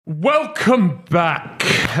Welcome back.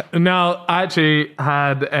 Now, I actually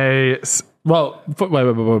had a... Well,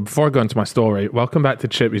 wait, before I go into my story, welcome back to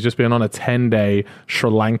Chip. He's just been on a 10-day Sri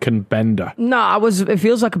Lankan bender. No, it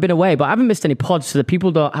feels like I've been away, but I haven't missed any pods, so the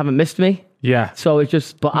people haven't missed me. Yeah. So it's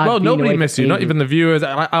just... But well, nobody missed you, not even the viewers.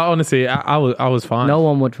 I honestly, I was fine. No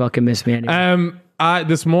one would fucking miss me anyway.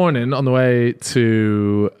 This morning, on the way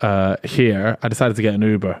to here, I decided to get an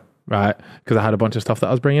Uber. Right, because I had a bunch of stuff that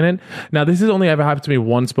I was bringing in. Now, this has only ever happened to me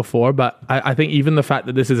once before, but I think even the fact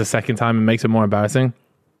that this is a second time, it makes it more embarrassing.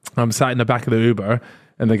 I'm sat in the back of the Uber,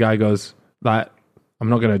 and the guy goes, like, I'm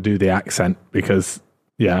not going to do the accent because,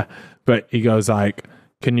 yeah, but he goes like,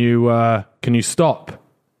 can you stop?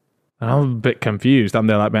 And I'm a bit confused. I'm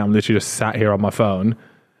there like, man, I'm literally just sat here on my phone.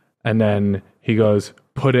 And then he goes,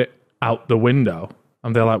 put it out the window.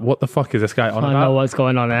 And they're like, what the fuck is this guy on about? I know what's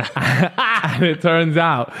going on there. And it turns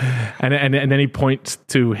out, and then he points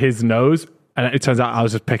to his nose, and it turns out I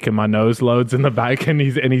was just picking my nose loads in the back, and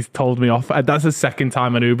he's told me off. That's the second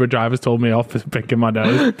time an Uber driver's told me off for picking my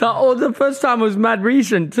nose. The first time was mad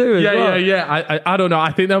recent too. Yeah. I don't know.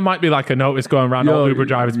 I think there might be like a notice going around all Uber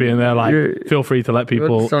drivers being there, like, feel free to let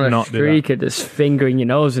people not do that. You're just fingering your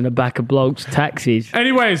nose in the back of blokes' taxis.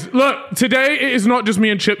 Anyways, look, today it is not just me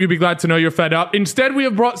and Chip. You'll be glad to know you're fed up. Instead, we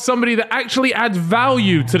have brought somebody that actually adds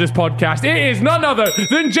value to this podcast. It is none other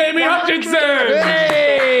than Jamie Hutchinson.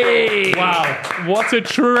 Hey! Wow, what a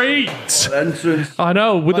treat. I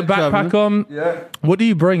know, with the backpack on. Yeah. What do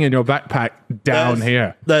you bring in your backpack down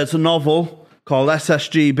here? There's a novel called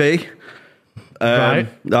SSGB. Right.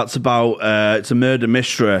 That's about, it's a murder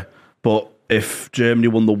mystery, but if Germany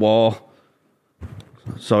won the war.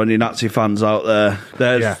 So any Nazi fans out there,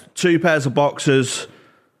 there's 2 pairs of boxers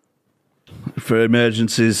for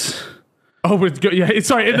emergencies. Oh,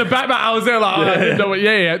 sorry, in the backpack, I was there like, I didn't know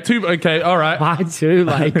what, 2, okay, all right. Why too?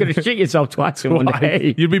 Like, you're going to shit yourself twice in one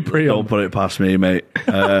day. You'd be pretty Don't put it past me, mate.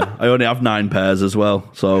 I only have 9 pairs as well,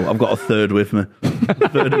 so I've got a third with me. A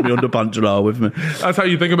third of my underpants are with me. That's how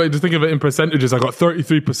you think about it. Just think of it in percentages. I got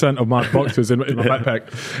 33% of my boxes in my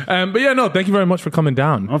backpack. But yeah, no, thank you very much for coming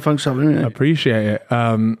down. Oh, thanks for having me. I appreciate it.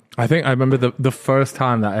 I think I remember the first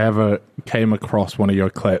time that I ever came across one of your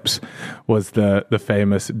clips was the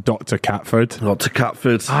famous Dr. Catford. Dr.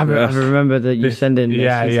 Catford. I remember that you send in.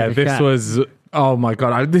 This was. Oh my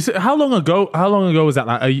god! How long ago? How long ago was that?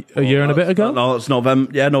 Like a year and a bit ago? No, it's November.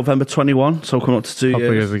 Yeah, November 21. So coming up to 2 years. A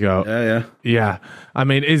couple years ago. Yeah. I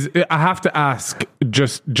mean, I have to ask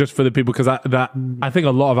just for the people because I think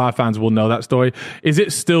a lot of our fans will know that story. Is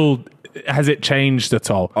it still? Has it changed at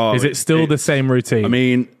all? Is it still the same routine? I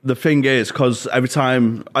mean, the thing is, because every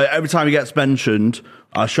time he gets mentioned,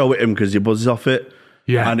 I show it him because he buzzes off it.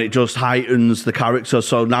 Yeah. And it just heightens the character.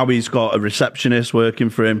 So now he's got a receptionist working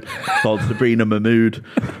for him called Sabrina Mahmood.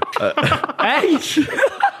 Hey!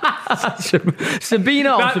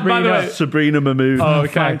 Sabina or Sabrina? Sabrina Mahmood. Oh,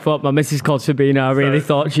 okay. Frankfurt, my missus called Sabina. I really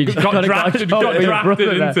thought she got drafted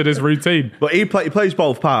into this routine. But he plays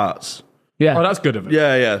both parts. Yeah. Oh, that's good of him.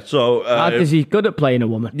 Yeah. So because he's good at playing a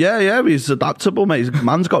woman. Yeah. He's adaptable, mate. His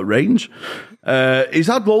man's got range. He's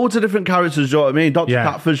had loads of different characters. You know what I mean? Dr.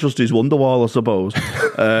 Catford's just his Wonderwall, I suppose.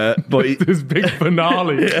 But his big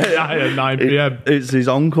finale at 9 p.m. It's his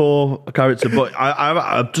encore character. But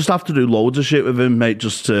I just have to do loads of shit with him, mate,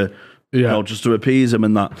 just to appease him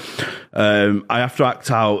and that. I have to act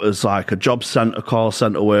out as like a job centre, call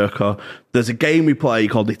centre worker. There's a game we play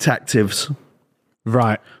called Detectives.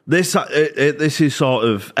 Right. This is sort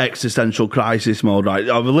of existential crisis mode, right?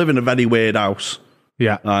 I live in a very weird house.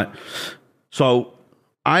 Yeah. Right. So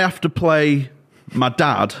I have to play my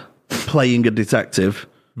dad playing a detective.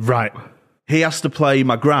 Right. He has to play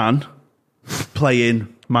my gran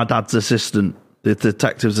playing my dad's assistant, the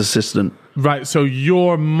detective's assistant. Right. So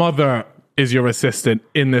your mother is your assistant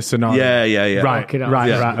in this scenario. Yeah. Right. Okay.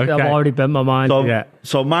 I've already bent my mind.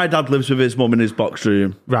 So my dad lives with his mum in his box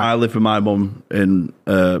room. Right. I live with my mum in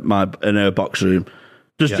her box room.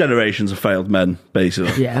 Just generations of failed men,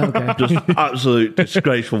 basically. Yeah, okay. Just absolute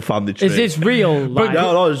disgraceful family tree. Is this real?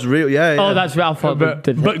 No, it's real. Yeah. Oh, that's real.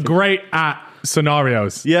 But great at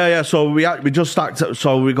scenarios. Yeah. So we just stacked up.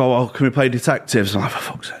 So we go, can we play detectives? And I'm like,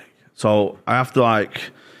 for fuck's sake. So I have to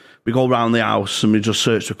we go around the house and we just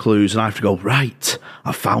search for clues. And I have to go, right,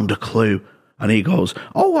 I found a clue. And he goes,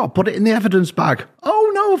 oh, I'll put it in the evidence bag.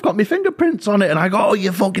 Oh, no, I've got my fingerprints on it. And I go, oh,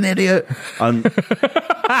 you fucking idiot. And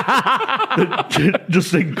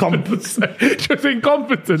just incompetence. Just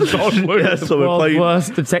incompetence. Yeah, so we're playing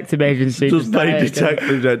worst detective agency. Just play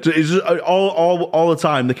detective. It's just, all the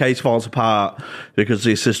time the case falls apart because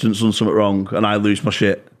the assistant's done something wrong and I lose my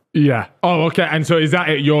shit. Yeah. Oh, okay. And so is that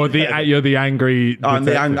it? You're the angry. I'm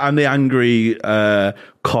the angry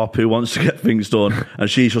cop who wants to get things done, and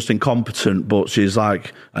she's just incompetent. But she's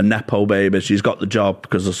like a nepo baby. She's got the job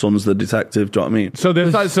because her son's the detective. Do you know what I mean? So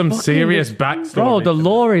there's like some serious backstory. Bro, the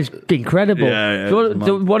lore is incredible. Yeah, do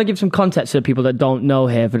you want to give some context to the people that don't know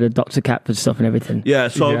here for the Dr. Catford stuff and everything? Yeah.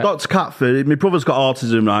 So Dr. Catford, my brother's got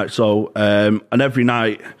autism, right? So and every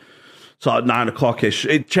night. So at 9 o'clock-ish.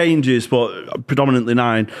 It changes, but predominantly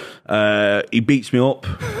 9. He beats me up.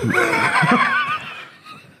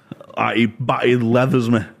 He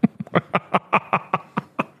leathers me.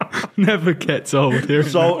 Never gets old.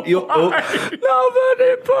 So you... There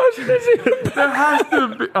has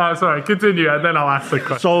to be... Oh, sorry. Continue, and then I'll ask the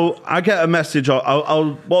question. So I get a message. What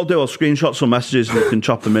I'll do, I'll screenshot some messages and you can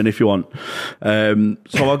chop them in if you want. So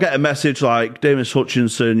I'll get a message like, Damus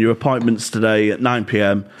Hutchinson, your appointment's today at 9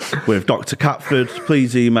 p.m. with Dr. Catford.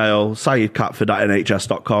 Please email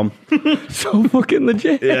sayedcatford@nhs.com. So fucking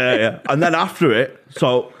legit. Yeah. And then after it,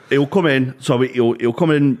 so he'll come in. So he'll come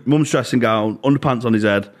in, mum's dressing gown, underpants on his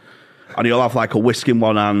head, and he'll have like a whisk in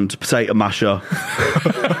one hand, potato masher.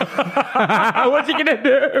 What's he gonna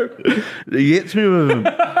do? He hits me with him.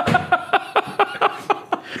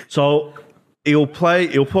 So he'll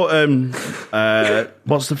put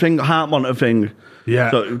what's the thing, heart monitor thing?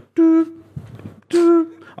 Yeah. So,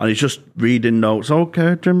 and he's just reading notes.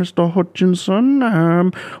 Okay, dear Mr.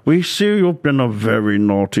 Hutchinson, we see you've been a very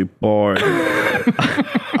naughty boy.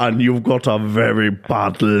 And you've got a very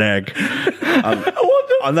bad leg.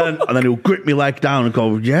 And then he'll grip my leg down and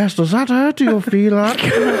go, yes, does that hurt? Do you feel that,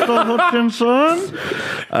 Mr. Hutchinson?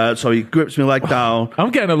 So he grips my leg down. I'm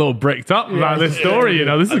getting a little bricked up about this story, you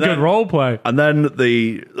know. This is a good role play. And then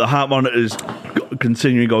the heart monitor is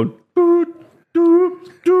continuing going,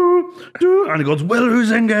 and he goes, we're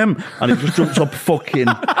losing him. And he just jumps up, fucking,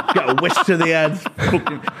 get a whisk to the head.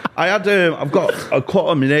 Fucking. I've got a cut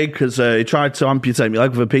on my leg because he tried to amputate my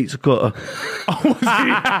leg with a pizza cutter. Oh, he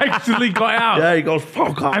actually got out? Yeah, he goes,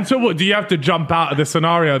 fuck off. And so what, do you have to jump out of the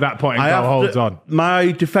scenario at that point and go, hold on?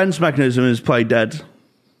 My defense mechanism is play dead.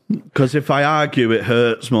 Because if I argue, it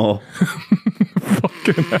hurts more.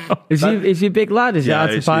 Fucking hell. Is he a big lad? Is he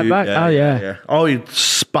hard to fight back? Yeah. Oh, he'd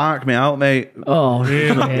spark me out, mate. Oh,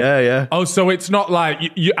 really? Yeah. Oh, so it's not like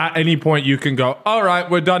you at any point you can go, all right,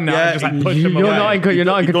 we're done now. Yeah, and just like push him you're away. not in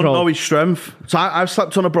control. You don't know his strength. So I've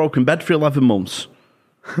slept on a broken bed for 11 months.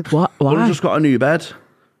 What? Why? I've just got a new bed.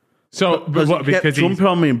 So, Because what, he kept because jumping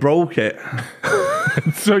on me and broke it.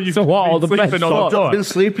 so you've So what, all the been best sleeping on thought? the I've floor? been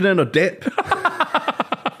sleeping in a dip.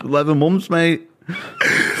 11 months, mate.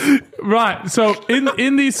 Right. So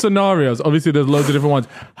in these scenarios, obviously there's loads of different ones.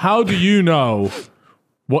 How do you know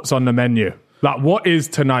what's on the menu? Like, what is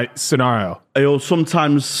tonight's scenario? He'll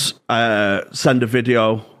sometimes send a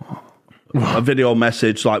video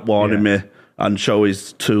message like warning me and show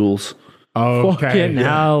his tools. Okay. Fucking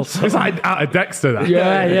hell. It's like out of Dexter, that.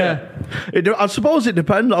 Yeah. I suppose it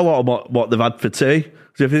depends a lot on what they've had for tea.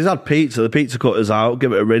 So if he's had pizza, the pizza cutter's out,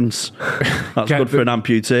 give it a rinse. That's good for an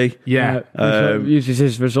amputee. Yeah. Uses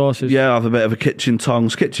his resources. Yeah, have a bit of a kitchen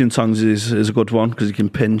tongs. Kitchen tongs is a good one because you can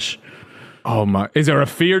pinch. Oh my! Is there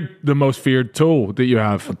the most feared tool that you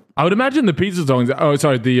have? I would imagine the pizza tongs. Oh,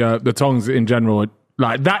 sorry, the tongs in general.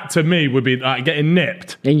 Like that to me would be like getting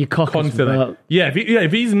nipped In your cock. constantly. Yeah,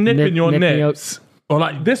 if he's nipping your nipping nips or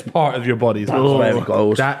like this part of your body, where it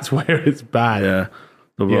goes. That's where it's bad. Yeah,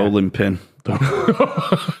 the rolling pin.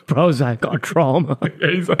 Bro's like got a trauma.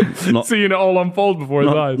 He's like seeing it all unfold before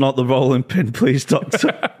his eyes. Not the rolling pin, please,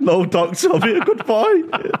 doctor. No, doctor, I'll be a good boy.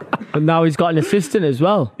 And now he's got an assistant as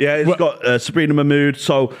well. Yeah, he's got Sabrina Mahmood.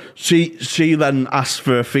 So she then asks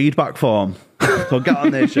for a feedback form. So get on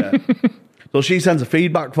this, yeah. So she sends a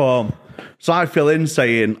feedback form. So I fill in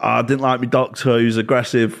saying, I didn't like my doctor, who's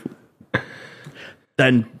aggressive.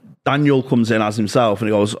 Then Daniel comes in as himself and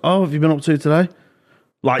he goes, oh, have you been up to today?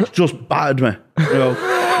 Like, just battered me. I go,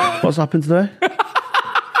 what's happened today?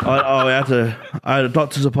 I had a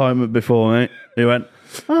doctor's appointment before, mate. He went,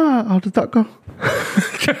 how did that go?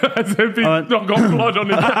 As if he's not got blood on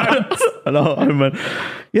his hands. I went,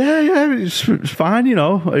 yeah, it's fine, you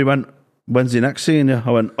know. He went, when's the next seeing you?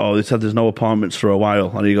 I went, they said there's no appointments for a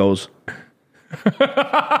while. And he goes,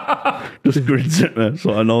 just grins at me.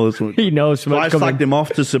 So I know this one. He knows. So I slagged him off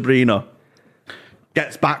to Sabrina.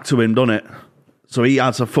 Gets back to him, doesn't it? So he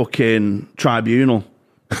has a fucking tribunal.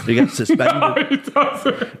 He gets suspended. No, he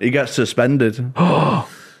doesn't. He gets suspended.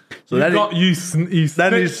 So he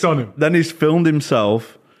snitched on him. Then he's filmed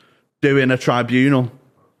himself doing a tribunal.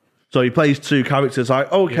 So he plays two characters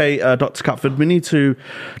like, okay, Dr. Catford, we need to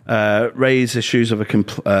raise issues of a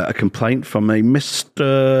complaint from a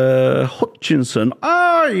Mr. Hutchinson.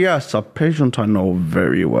 yes, a patient I know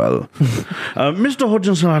very well. Mr.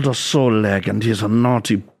 Hutchinson had a sore leg and he's a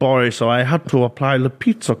naughty boy, so I had to apply the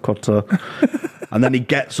pizza cutter. And then he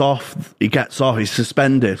gets off, he's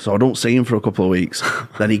suspended, so I don't see him for a couple of weeks.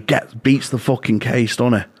 Then he beats the fucking case,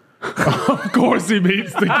 doesn't he? Of course he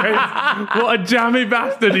beats the case. What a jammy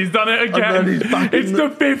bastard. He's done it again. It's the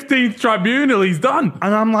 15th tribunal. He's done.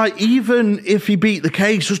 And I'm like, even if he beat the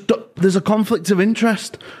case, there's a conflict of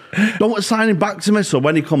interest. Don't assign him back to me. So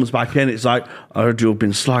when he comes back in, it's like, I heard you've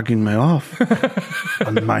been slagging me off.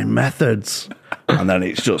 And my methods. And then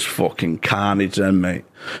it's just fucking carnage then, mate.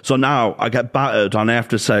 So now I get battered and I have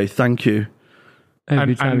to say thank you.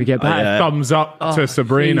 Every time we get back. Thumbs up to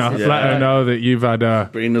Sabrina. Jesus. Let her know that you've had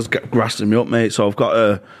Sabrina's grassing me up, mate. So I've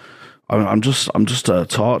got I'm just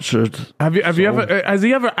tortured. Has he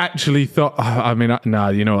ever actually thought, I mean, nah,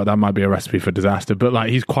 you know what, that might be a recipe for disaster, but like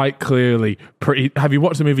he's quite clearly pretty. Have you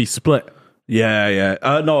watched the movie Split? Yeah.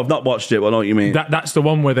 No, I've not watched it. Well, I know what you mean. That's the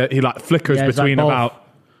one where he like flickers between like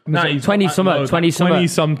about 20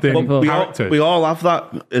 something But characters. we all have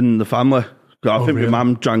that in the family. I think really? my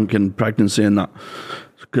mum drank in pregnancy and that.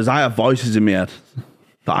 Because I have voices in my head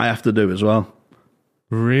that I have to do as well.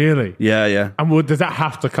 Really? Yeah. And does that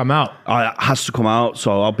have to come out? It has to come out,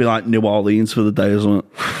 so I'll be like New Orleans for the day, isn't it?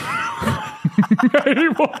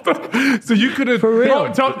 So you could have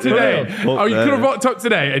rocked up today. Oh, you could have rocked up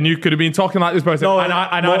today and you could have been talking like this person. No, and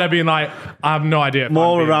I'd have been like, I have no idea.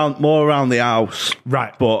 More around the house.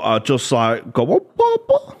 Right. But I just like go, oh,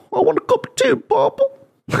 Papa, I want a cup of tea, Papa.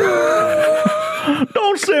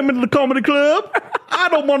 Don't send me to the comedy club. I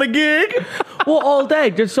don't want a gig. What, all day?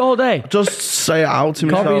 Just all day? Just say it out to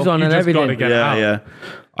myself. Coffee's on and everything. Gotta get out. Yeah.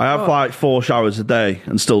 I have like 4 showers a day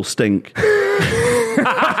and still stink.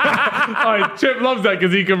 Oh, Chip loves that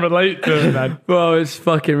because he can relate to it, man. Bro, it's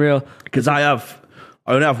fucking real. Because I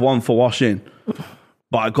only have one for washing.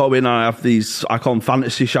 But I go in and I have these, I call them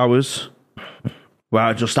fantasy showers, where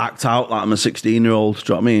I just act out like I'm a 16-year-old, do you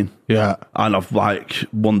know what I mean? Yeah. And I've like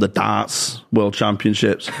won the darts world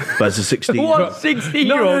championships, but as a 16. What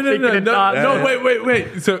 16-year-old No,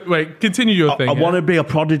 wait. So, continue your thing. I want to be a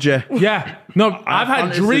prodigy. Yeah. No, I've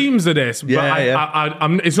had dreams of this, but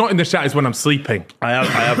Yeah. it's not in the chat, it's when I'm sleeping.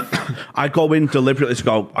 I go in deliberately to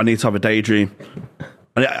go, I need to have a daydream.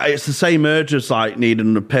 And it's the same urge as like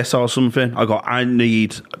needing a piss or something. I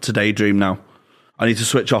need to daydream now. I need to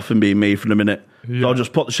switch off and be me for a minute. Yeah. So I'll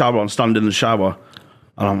just put the shower on, stand in the shower,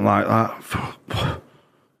 and I'm like that.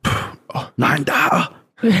 9 data.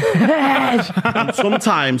 Yes. And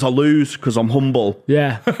sometimes I lose because I'm humble.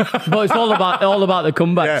 Yeah. But it's all about the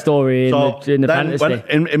comeback story in the fantasy.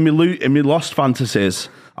 In my lost fantasies,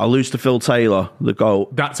 I lose to Phil Taylor, the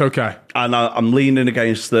GOAT. That's okay. And I'm leaning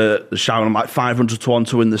against the shower, and I'm like 500 to 1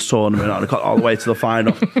 to win this tournament, and I got all the way to the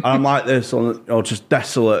final. And I'm like this, just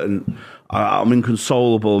desolate, and I'm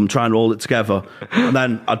inconsolable. I'm trying to hold it together. And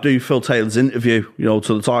then I do Phil Taylor's interview, to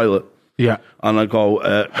the toilet. Yeah. And I go,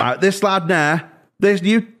 this lad now,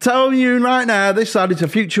 you tell you right now, this lad is a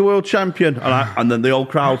future world champion. And then the whole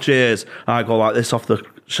crowd cheers. And I go like this off the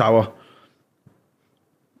shower.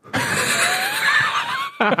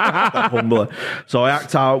 Humbly. So I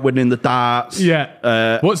act out winning the darts.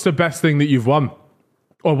 Yeah. What's the best thing that you've won?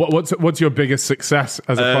 Or what's your biggest success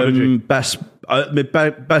as a prodigy?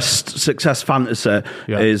 My best success fantasy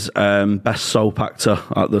is best soap actor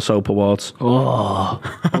at the Soap Awards. Oh,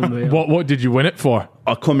 what did you win it for?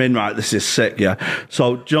 I come in, right, this is sick, yeah.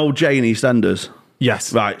 So, do you know Jay in EastEnders?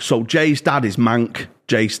 Yes. Right, so Jay's dad is Mank.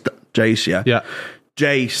 Jace, yeah? Yeah.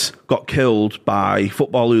 Jace got killed by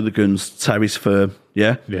football hooligans, Terry's firm,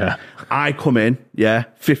 yeah? Yeah. I come in,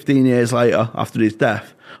 15 years later after his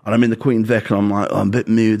death, and I'm in the Queen Vic, and I'm like, I'm a bit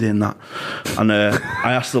moody in that. And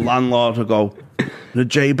I asked the landlord, I go, does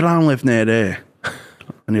Jay Brown live near there?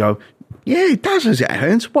 And he go, yeah, he does, is it,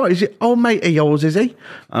 Ernst? What is it? Oh, mate of yours, is he?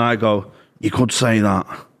 And I go, you could say that.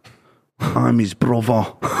 I'm his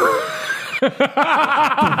brother. And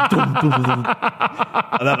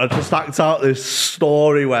then I just act out this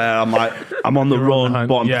story where I'm like, I'm on the run,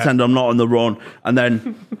 but I'm pretending I'm not on the run. And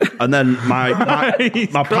then my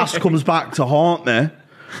past comes back to haunt me.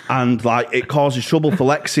 And like it causes trouble for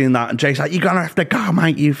Lexi and that, and Jay's like, "You're gonna have to go,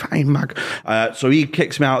 mate. You fine mag." So he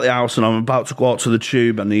kicks me out of the house, and I'm about to go out to the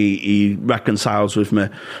tube, and he reconciles with me,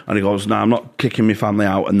 and he goes, "No, I'm not kicking my family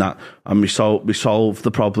out," and that, and we solve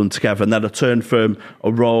the problem together. And then I turn from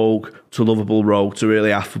a rogue to lovable rogue to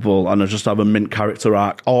really affable, and I just have a mint character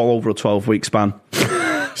arc all over a 12-week span.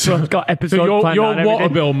 So it's got episodes So planned your out and water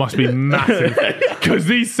everything. bill must be massive because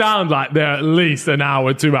these sound like they're at least an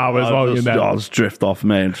hour, 2 hours long. I'll just drift off,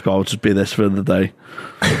 mate. And just go, I'll just be this for the day.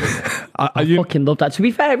 I fucking love that. To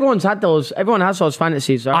be fair, everyone has those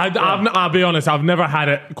fantasies, right? I'll be honest, I've never had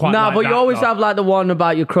it quite No, like but that, you always though. have like the one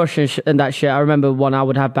about your crush and that shit. I remember one I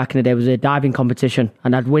would have back in the day was a diving competition,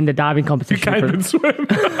 and I'd win the diving You competition. can't even swim.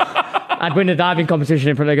 I'd win the diving competition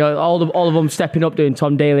in front of all of them stepping up doing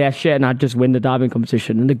Tom Daly-esque shit, and I'd just win the diving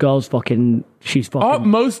competition. And the girl's she's fucking. Oh,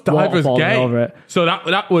 most divers waterfalling gay. over it. So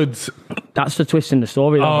that would. That's the twist in the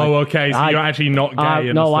story. though. Oh, Like, okay. So you're actually not gay in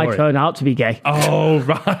the no, story. I turn out to be gay. Oh,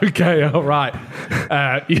 right. Okay. All right.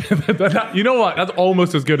 You know what? That's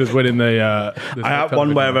almost as good as winning the I have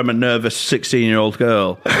one where I'm a nervous 16-year-old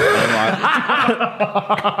girl.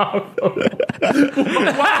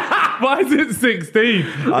 Why is it 16?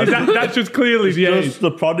 That's just clearly the age. Just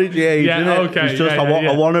the prodigy age, Yeah, innit? okay, It's just yeah,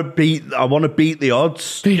 I want to beat the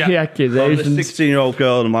odds. The Yeah. I'm a accusations. 16-year-old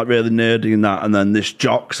girl, and I'm like really nerdy in that, and then this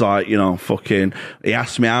jock's like, fucking, he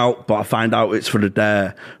asks me out, but I find out it's for the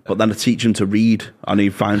dare, but then I teach him to read, and he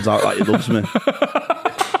finds out that he loves me.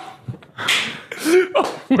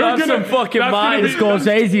 That's some fucking Martin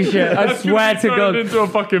Scorsese shit. I swear to God. Into a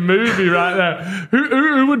fucking movie right there.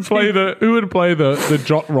 Who would play the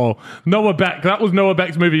jock role? Noah Beck. That was Noah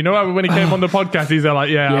Beck's movie. You know when he came on the podcast, he's like,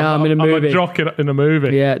 I'm in a I'm movie. a jock in a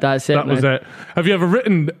movie. Yeah, that's it. That was it. Have you ever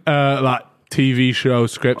written like TV show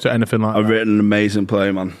scripts or anything like I've that? written an amazing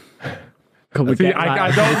play, man. Can we get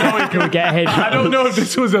I don't know. Can we get ahead? I don't know if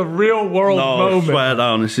this was a real world No, I moment. swear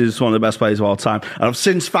down, this is one of the best plays of all time. And I've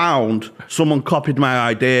since found someone copied my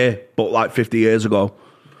idea, but like 50 years ago.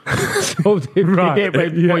 So did Right. when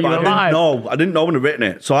Yeah, you But were alive. I didn't know when I'd written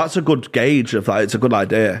it. So that's a good gauge of that. It's a good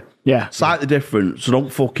idea. Yeah. Slightly different. So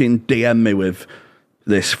don't fucking DM me with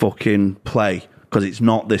this fucking play, because it's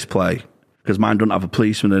not this play. Because mine doesn't have a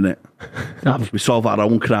policeman in it. We solve our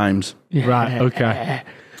own crimes. Right. Okay.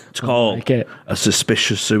 It's called like it. A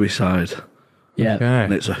Suspicious Suicide. Yeah.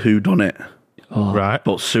 And Okay. it's a whodunit, Right.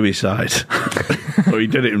 but suicide. So he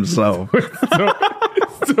did it himself.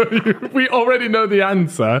 So we already know the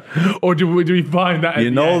answer, or do we find that? at You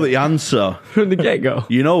the know end? the answer. From the get go.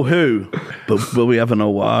 You know who, but will we ever know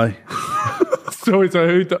why? So it's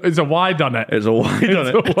a why done it. It's a why done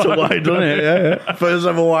it. It's a why done it. Yeah. First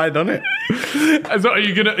ever why done it. So are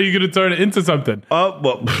you gonna turn it into something? Oh,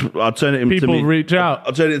 well, I'll turn it into People me. reach out.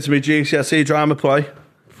 I'll turn it into my GCSE drama play.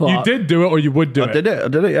 You did do it, or you would do it. I did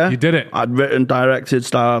it, yeah. You did it. I'd written, directed,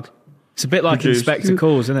 starred. It's a bit like Produced. Inspector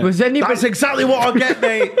Calls, isn't it? Was anybody? That's exactly what I get,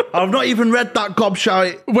 mate. I've not even read that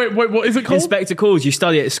gobshite. Wait, what is it called? Inspector Calls, you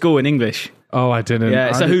study it at school in English. Oh, I didn't. Yeah,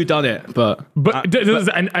 it's a whodunit, but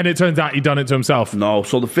And it turns out he done it to himself. No,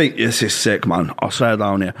 so the thing, this is sick, man. I'll say it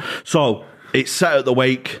down here. So it's set at the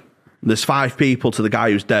wake. There's 5 people to the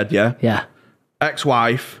guy who's dead, yeah? Yeah.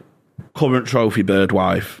 Ex-wife, current trophy bird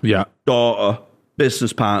wife, Yeah. daughter,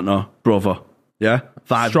 business partner, brother, yeah?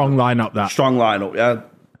 5. Strong lineup that. Strong lineup, yeah?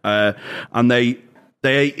 And they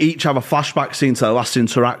each have a flashback scene to their last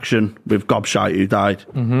interaction with Gobshite, who died.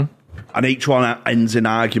 Mm-hmm. And each one ends in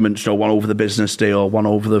arguments, one over the business deal, one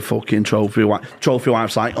over the fucking trophy wife. Trophy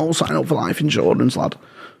wife's like, sign up for life insurance, lad.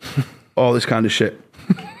 All this kind of shit.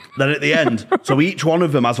 Then at the end, so each one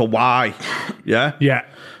of them has a why, yeah? Yeah.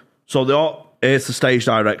 So they all, here's the stage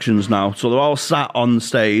directions now. So they're all sat on the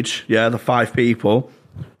stage, yeah, the 5 people,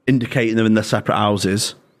 indicating them in their separate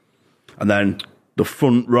houses. And then the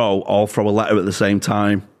front row all throw a letter at the same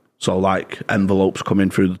time. So like envelopes coming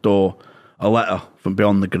through the door. A letter from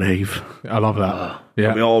beyond the grave. I love that.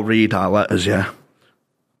 Yeah. We all read our letters, yeah.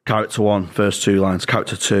 Character 1, first 2 lines.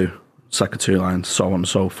 Character 2, second 2 lines, so on and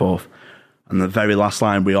so forth. And the very last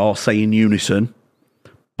line we all say in unison.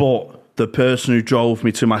 But the person who drove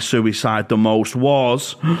me to my suicide the most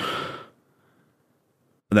was... And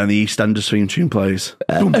then the EastEnders theme tune plays.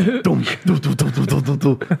 Dum, dum, dum, dum, dum, dum, dum,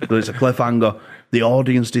 dum. There's a cliffhanger. The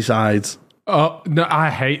audience decides. Oh no, I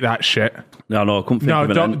hate that shit. No, I couldn't think No,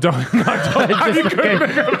 of it. don't.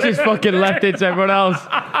 Just fucking left it to everyone else.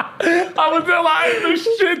 I was like the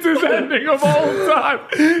shittest ending of all time.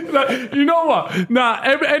 Like, you know what? Nah,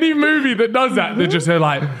 any movie that does that, they just say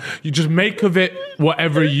like, you just make of it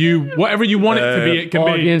whatever you want it to be. It can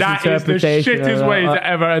be. Audience That is the interpretation, shittest way to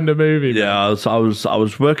ever end a movie. Yeah, I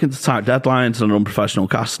was working to tight deadlines and an unprofessional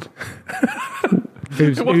cast.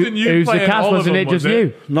 Who's It wasn't you who's the playing cast? all of Wasn't them, it just was it?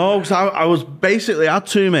 you? No, because I was basically had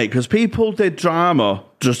to, mate, because people did drama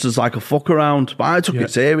just as like a fuck around, but I took it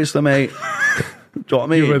seriously, mate. you know what I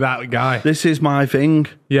mean? You were that guy. This is my thing.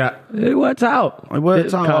 Yeah. It worked out. I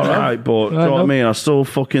worked out all right, but do you know what I mean? I still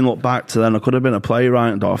fucking look back to then. I could have been a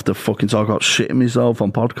playwright and don't have to fucking talk about shitting myself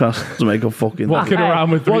on podcasts to make a fucking... Walking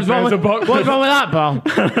around with 3 pairs of boxers. What's wrong with that, pal?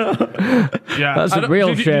 Yeah. That's I a don't- real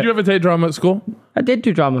did shit. Did you ever take drama at school? I did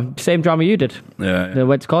do drama. Same drama you did. Yeah. I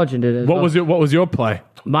went to college and did it. as What well. was your play?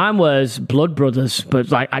 Mine was Blood Brothers,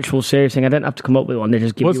 but like actual serious thing. I didn't have to come up with one. They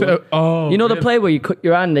just give What's you it? one. Oh, You know the really? play where you cut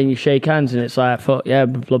your hand and you shake hands and it's like, fuck, yeah,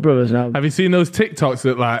 Blood Brothers now. Have you seen those TikToks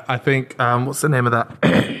that like I think what's the name of that?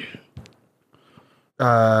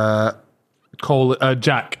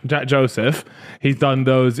 Jack Joseph. He's done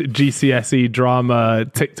those GCSE drama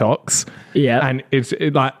TikToks. Yeah. And it's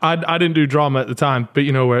like I didn't do drama at the time, but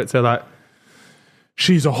you know where it's like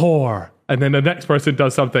she's a whore, and then the next person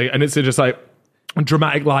does something, and it's just like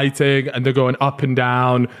dramatic lighting, and they're going up and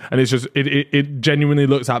down, and it's just it genuinely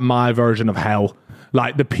looks like my version of hell.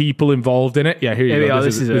 Like the people involved in it. Yeah, here you go.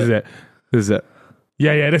 This is it. This is it.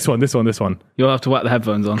 Yeah, this one. You'll have to whack the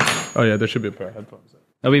headphones on. Oh yeah, there should be a pair of headphones.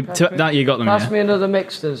 That you got them. Pass Yeah. me another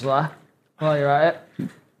mixters, la. While you're at it.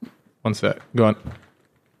 One sec. Go on.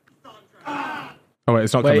 Oh wait,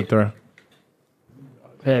 it's not coming through.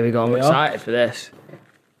 Here we go. I'm excited for this. I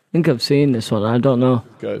think I've seen this one. I don't know.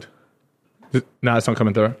 Good. No, it's not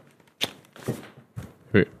coming through.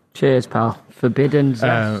 Wait. Cheers, pal. Forbidden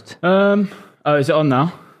Zest. Oh, is it on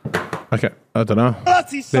now? Okay, I don't know.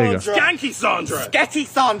 Dirty There you go. Sandra. Skanky Sandra. Sketty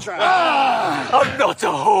Sandra. I'm not a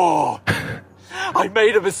whore. I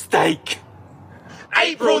made a mistake.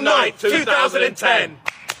 April 9th, 2010.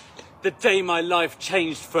 The day my life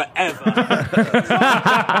changed forever.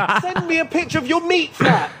 Send me a picture of your meat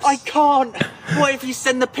flaps. I can't. What if you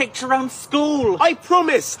send the picture around school? I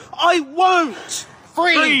promise, I won't.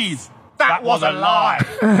 Freeze. That was a lie.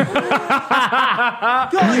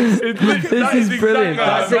 Guys, This is brilliant.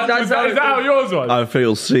 Is that how yours was? I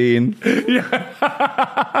feel seen.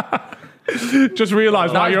 Just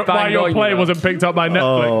realised why That's your bang on, play you know. wasn't picked up by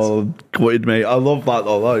Netflix. Oh, quitted me. I love that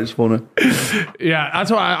though. That is funny. Yeah,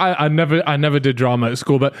 that's why I never did drama at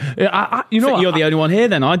school. But you know, You're the only one here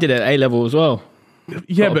then. I did it at A level as well.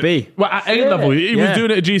 yeah, got a but B. well, at A level, he was Yeah.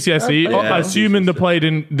 doing it at GCSE. Yeah. Assuming the play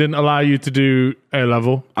didn't allow you to do A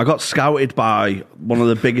level. I got scouted by one of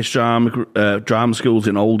the biggest drama schools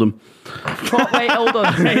in Oldham. Wait, hold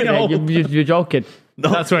on. You're joking.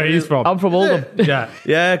 That's where he's from. I'm from Oldham. Yeah.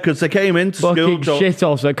 Yeah, because they came into Fucking school. shit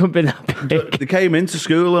also. It couldn't be that big. They came into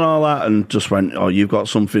school and all that and just went, oh, you've got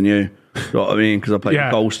something new. You know what I mean? Because I played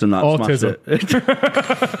Ghost and that. Autism. Smashed it.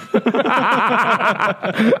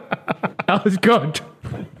 That was good.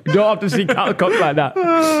 You don't have to see Cal Cook like that.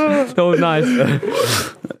 That was nice.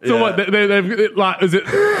 So what? They've like, is it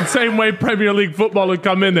the same way Premier League football would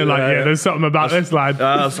come in? They're like, yeah, there's something about this lad.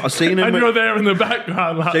 I've seen him And with, you're there in the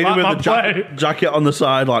background, like, seen him my with the play. jacket on the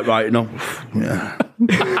side, like, right, you know. Yeah.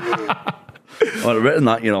 I'd written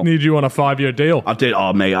that, you know. Need you on a 5-year deal. I did.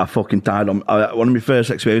 Oh, mate, I fucking died on. One of my first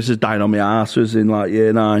experiences dying on my arse was in like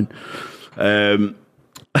year 9.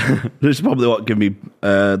 This is probably what gave me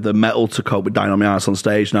the metal to cope with dying on my arse on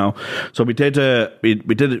stage now. So we did. We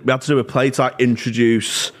had to do a play to like,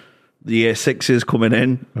 introduce the year 6s coming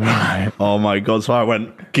in. Right. Oh my god! So I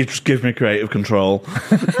went, just give me creative control.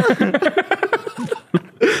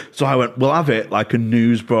 So I went, we'll have it like a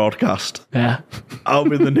news broadcast. Yeah. I'll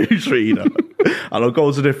be the newsreader. And I'll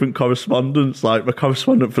go to different correspondents, like my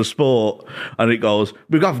correspondent for sport, and it goes,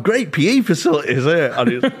 we've got great PE facilities here.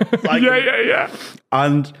 And it's like, Yeah.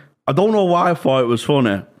 And I don't know why I thought it was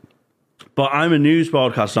funny, but I'm a news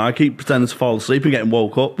broadcaster and I keep pretending to fall asleep and getting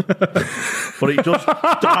woke up. But it just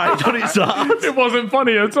died on its ass. It wasn't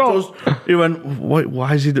funny at all. He went,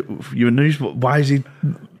 why is he, you're a news, why is he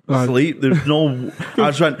asleep? There's no, I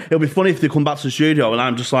just went, it'll be funny if they come back to the studio and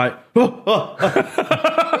I'm just like,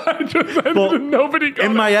 Nobody got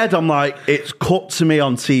in my head, I'm like, it's cut to me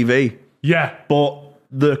on TV. Yeah. But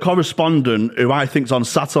the correspondent, who I think's on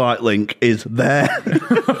satellite link, is there.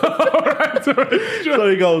 So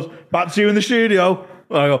he goes, back to you in the studio.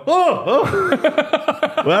 And I go,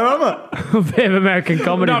 where am I? A bit of American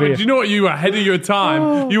comedy. No, for but you. do you know what? You were ahead of your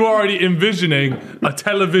time. You were already envisioning a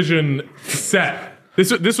television set.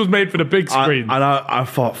 This was made for the big screen. I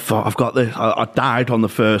thought, fuck, I've got this. I died on the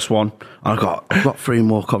first one. I've got 3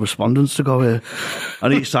 more correspondents to go here.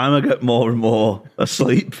 And each time I get more and more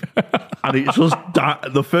asleep. And it's just,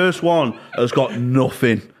 the first one has got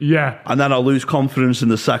nothing. Yeah. And then I lose confidence in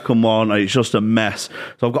the second one, and it's just a mess.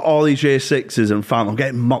 So I've got all these year 6s, and I'm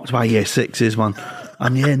getting mocked by year 6s, man.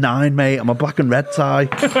 I'm year 9, mate. I'm a black and red tie.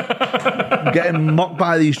 I'm getting mocked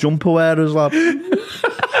by these jumper wearers, lad.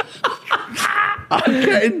 I'm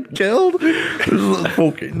getting killed.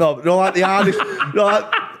 Fucking no, like the hardest,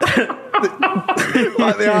 like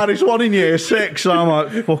the hardest one in year 6. And I'm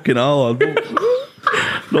like, fucking hell, not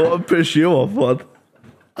to piss you off, lad.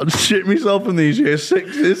 I'd shit myself in these year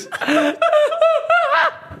 6s.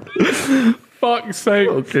 Fuck's sake.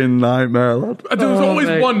 Fucking nightmare, lad. There was always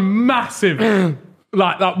mate. one massive,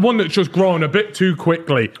 like that one that's just grown a bit too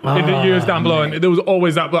quickly in the years down below. And there was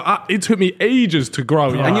always that, but it took me ages to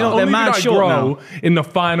grow. And you know, they're Only mad did I short grow in the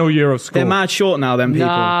final year of school. They're mad short now, them people.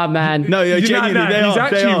 Nah, man. No, you're He's genuinely, they he's are,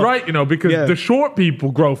 they actually are. right, you know, because Yeah. the short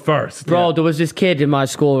people grow first. Bro, there was this kid in my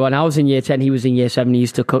school when I was in year 10. He was in year 7. He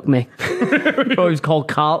used to cook me. Bro, he was called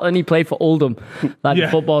Carlton. He played for Oldham, like Yeah.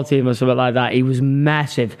 the football team or something like that. He was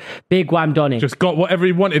massive. Big wham done him. Just got whatever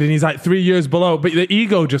he wanted, and he's like 3 years below. But the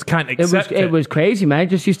ego just can't accept it. It was crazy, man. He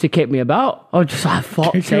just used to kick me about. I was just like, fuck's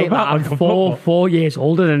Kick you sake, about like, like I'm a four football. years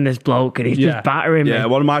older than this bloke, and he's Yeah. just battering me. Yeah,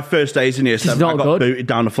 one of my first days in year 7, I not got good. booted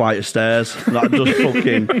down a flight of stairs. That just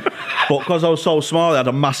fucking. But because I was so small, I had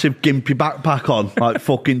a massive gimpy backpack on, like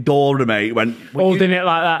fucking Dora, mate. Holding it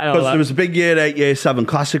like that. and all Because that. there was a big year 8, year 7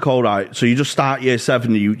 classic, all right. So you just start year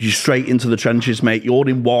 7, you straight into the trenches, mate. You're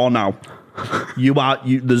in war now.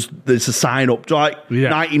 There's a sign up, like Yeah.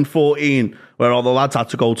 1914, where all the lads had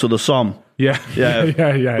to go to the Somme. Yeah. Yeah,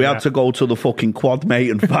 we had to go to the fucking quad, mate,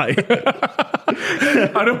 and fight.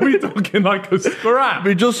 I don't be talking like a scrap.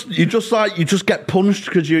 you just get punched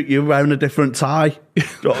because you're wearing a different tie. Do you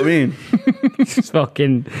know what I mean? It's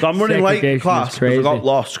fucking. So I'm running late segregation in is class because I crazy. got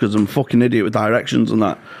lost because I'm a fucking idiot with directions and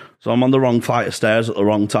that. So I'm on the wrong flight of stairs at the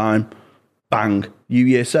wrong time. Bang. You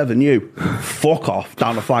year 7, you. Fuck off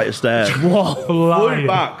down a flight of stairs. Whoa, Flew lying.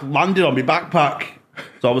 back, landed on my backpack.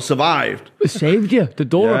 So I was survived. It saved you. The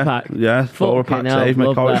Dora Yeah, pack. yeah, Dora Fucking pack hell, saved me.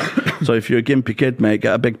 love Colin. that. So if you're a gimpy kid, mate,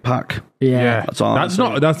 get a big pack. Yeah. That's all I'm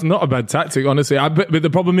saying. That's not a bad tactic, honestly. But the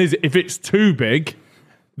problem is, if it's too big,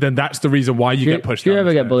 then that's the reason why you get pushed. Do you down ever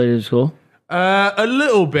the get stairs. bullied in school? A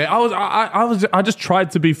little bit. I just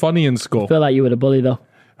tried to be funny in school. I feel like you were the bully though.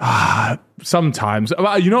 Sometimes,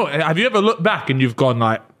 well, you know, have you ever looked back and you've gone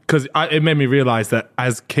like, because it made me realize that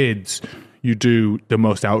as kids, you do the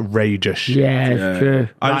most outrageous shit. Yeah, it's true.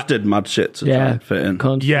 I just did mad shit to try Yeah, and fit in.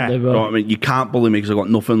 constantly, Yeah. You bro. know what I mean? You can't bully me because I've got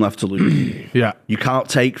nothing left to lose. Yeah. You can't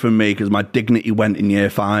take from me because my dignity went in year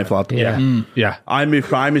 5, lad. Yeah. Yeah. I moved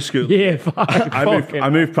primary school. Yeah, fuck. I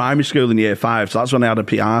moved primary school in year 5, so that's when I had a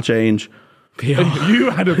PR change. You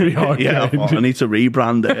had a VR Yeah, game. I need to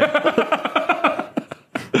rebrand it.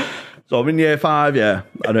 So I'm in year 5, yeah,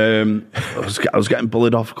 and I was getting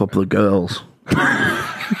bullied off a couple of girls.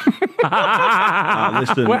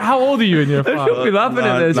 Listen, Wait, how old are you in your Be laughing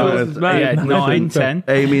at this. no, This is mad. Yeah, 9, 10.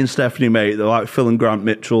 Amy and Stephanie, mate, they're like Phil and Grant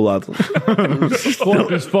Mitchell, lads.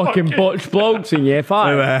 Just fucking butch blokes in year They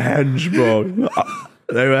 5. were henge, bro.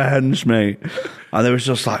 They were henge, mate. And they was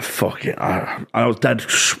just like, fuck it. I was dead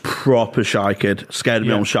proper shy kid. Scared of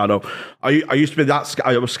my own shadow. I used to be that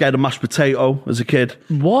I was scared of mashed potato as a kid.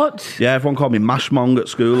 What? Yeah, everyone called me mashmong at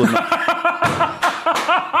school. And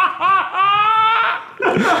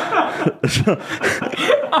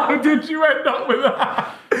How did you end up with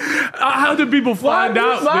that? How did people find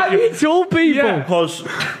out? Why that have you told people? Yeah. because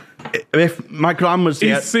if my grandma's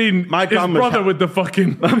He's seen my his grandma's brother with the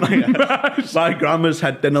fucking mash. my grandma's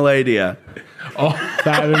head dinner lady, yeah.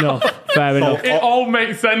 Fair enough. Fair enough. It all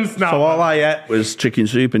makes sense now. So all I ate was chicken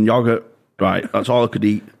soup and yogurt. Right, that's all I could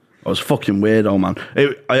eat. I was fucking weirdo, man.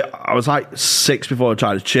 I was like 6 before I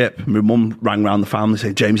tried a chip. My mum rang round the family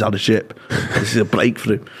saying, James had a chip. This is a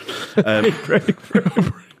breakthrough.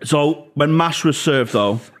 So when mash was served,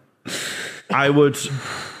 though, I would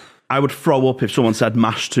throw up if someone said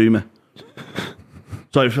mash to me.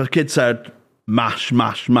 So if a kid said mash,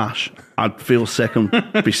 mash, mash, I'd feel sick and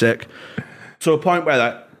be sick. To a point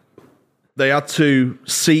where they had to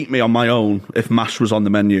seat me on my own if mash was on the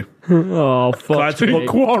menu. Oh, So I fuck. had to put-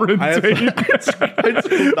 Quarantine. I had to come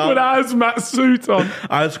down. With a hazmat suit on.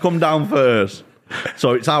 I had to come down first.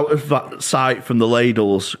 So it's out of that sight from the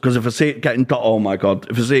ladles. Because if I see it getting, oh my God,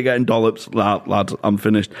 if I see it getting dollops, lad, I'm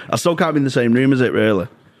finished. I still can't be in the same room as it, really.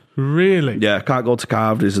 Really? Yeah, I can't go to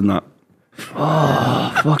Carvery's and that.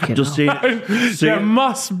 Fucking Just hell. see There it.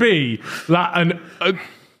 must be like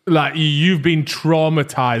like you've been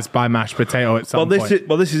traumatized by mashed potato at some point.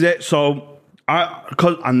 This is it. So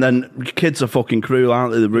and then kids are fucking cruel,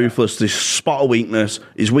 aren't they? They're ruthless. They spot a weakness.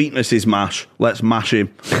 His weakness is mash. Let's mash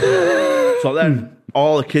him. So then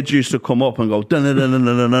all the kids used to come up and go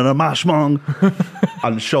mash mong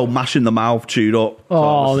and show mash in the mouth chewed up. So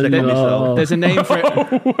I was sick of myself. There's a name for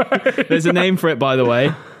it. There's a name for it, by the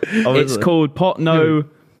way. It's Obviously. called Potno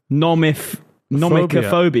Nomif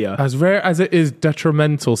Nomicophobia. As rare as it is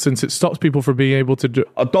detrimental, since it stops people from being able to do.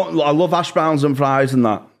 I love hash browns and fries and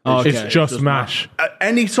that. Okay. It's just mash.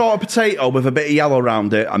 Any sort of potato with a bit of yellow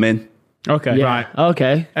around it, I'm in. Okay. Yeah. Right.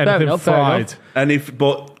 Okay. Fair Anything enough, fair fried. enough.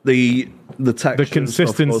 But the texture, The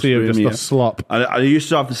consistency of just the slop. I used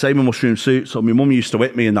to have the same mushroom soup, so my mum used to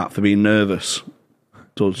whip me in that for being nervous.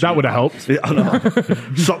 That would have helped. Yeah, I know.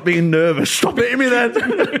 Stop being nervous. Stop hitting me then.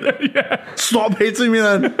 Stop hitting me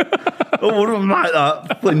then. I wouldn't like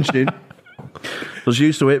that. Flinching. So she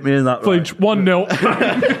used to hit me in that. Flinch, 1-0.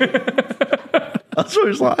 That's what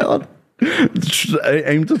it's like, lad.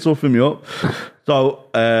 Aim to toughen me up. So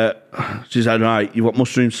she said, right, you've got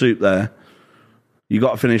mushroom soup there. You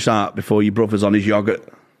got to finish that before your brother's on his yogurt.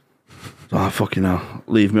 So, fucking hell.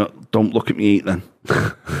 Leave me. Don't look at me eat then.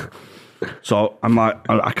 So I'm like,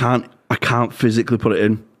 I can't physically put it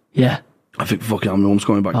in. Yeah. I think, fucking hell, my mum's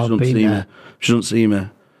coming back. She doesn't see me. She doesn't see me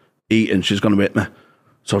eating. She's going to hit me.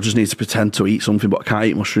 So I just need to pretend to eat something, but I can't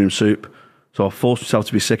eat mushroom soup. So I forced myself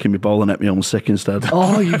to be sick in my bowl and let me on sick instead.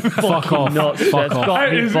 Oh, you fucking nuts. Fuck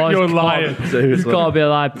off. You're lying. There's got to be a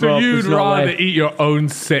lie, bro. So you'd rather eat your own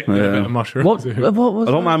sick with a bit of mushroom? What was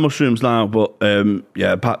I don't mind mushrooms now, but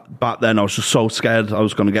back then I was just so scared I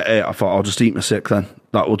was going to get it. I thought I'll just eat my sick then.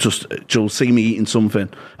 That will just, she'll see me eating something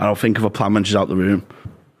and I'll think of a plan when she's out the room.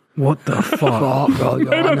 What the fuck?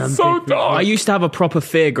 That's so dark. I used to have a proper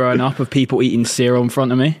fear growing up of people eating cereal in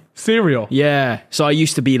front of me. Cereal? Yeah. So I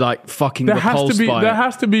used to be like fucking repulsed by There it.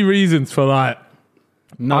 has to be reasons for that.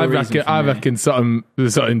 No I reason reckon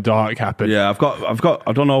something dark happened. Yeah, I've got,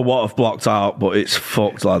 I don't know what I've blocked out, but it's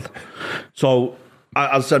fucked, lad. So,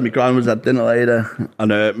 as I said, my gran was at dinner later, and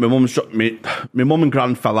my mum and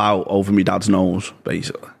gran fell out over my dad's nose,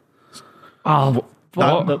 basically. Oh,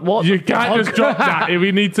 what? You can't just drop that.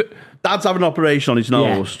 We need to. Dad's having an operation on his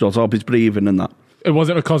nose, so I hope he's breathing and that. It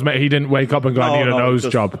wasn't a cosmetic. He didn't wake up and go, I need a nose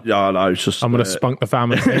job. Yeah, no, it's just... I'm going to spunk the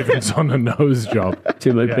family savings on a nose job.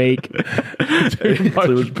 Too much beak. Too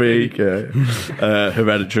much beak, yeah.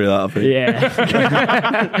 Hereditary, that, I think. Yeah.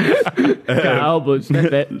 Can't help but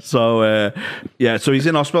sniff it. So, so he's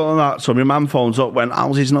in hospital and that. So my mum phones up, went,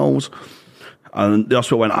 how's his nose? And the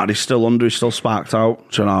hospital went, he's still under, he's still sparked out.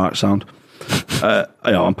 So, all right, sound.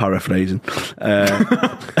 I'm paraphrasing.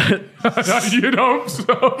 You'd hope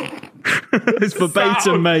so. It's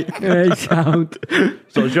verbatim, mate. Sound.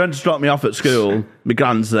 So she went to drop me off at school. My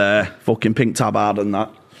gran's there, fucking pink tabard and that.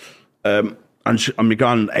 And my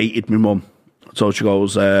gran hated my mum. So she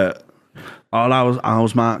goes, how's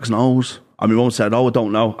Mark's nose? And my mum said, I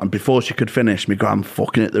don't know. And before she could finish, my gran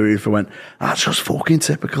fucking hit the roof and went, that's just fucking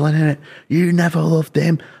typical, isn't it? You never loved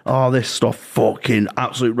him. All this stuff, fucking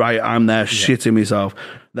absolute right. I'm there shitting myself.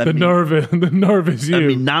 Then The nerve is you. And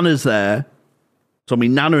my nana's there. So my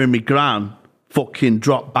nana and my gran fucking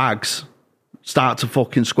drop bags, start to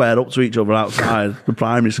fucking square up to each other outside the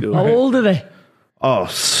primary school. How old are they? Oh,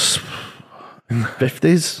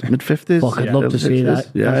 50s, mid-50s. Fuck, I'd love to see that.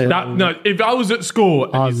 Yeah. If I was at school,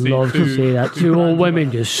 and I'd you love to see that. Two old women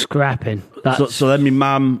just scrapping. That's So then my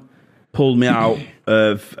mum pulled me out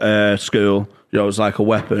of school. It was like a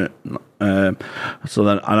weapon. So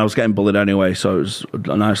then, and I was getting bullied anyway, so it was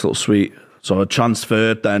a nice little sweet. So I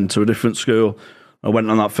transferred then to a different school. I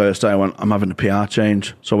went on that first day, I went, I'm having a PR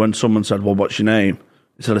change. So when someone said, well, what's your name?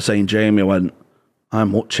 Instead of saying Jamie, I went,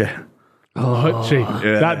 I'm Hutchie. Hutchie.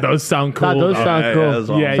 Yeah. That does sound cool. That does sound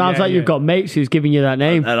cool. Yeah, Sounds like you've got mates who's giving you that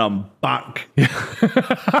name. And I'm back.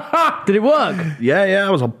 Did it work? Yeah,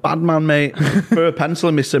 I was a bad man, mate. Threw a pencil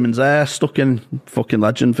in Miss Simmons' hair, stuck in fucking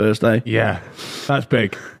legend first day. Yeah, that's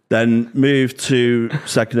big. Then moved to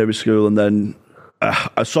secondary school, and then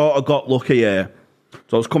I sort of got lucky here.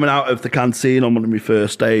 So I was coming out of the canteen on one of my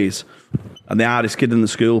first days, and the hardest kid in the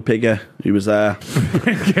school, Piggy, he was there.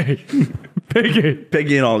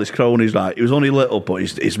 Piggy and all his cronies, like, he was only little, but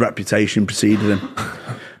his reputation preceded him.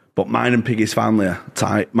 But mine and Piggy's family are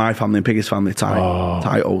tight. My family and Piggy's family are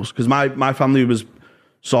tight holes. Because my family was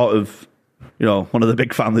sort of, one of the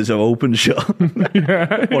big families of open shut.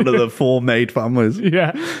 One of the 4 maid families.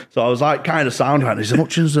 Yeah. So I was like kind of sound right. He's a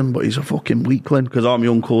Hutchinson, but he's a fucking weakling. Because all my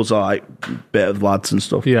uncles are like bit of lads and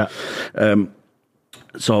stuff. Yeah.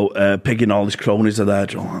 So Piggy and all his cronies are there.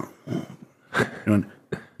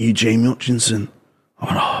 You Jamie Hutchinson? I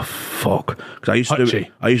went, oh fuck! Because I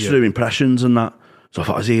used to do impressions and that. So I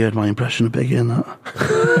thought, has he heard my impression of Piggy and that?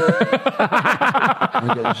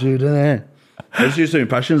 I used to do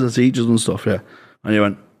impressions of teachers and stuff, yeah. And he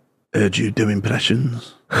went, heard you do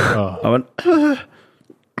impressions? Oh. I went,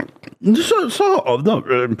 sort of, not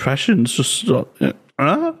impressions, just sort of,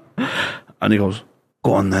 And he goes,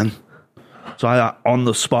 go on then. So I on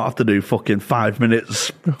the spot have to do fucking 5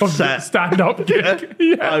 minutes set. Stand-up gig.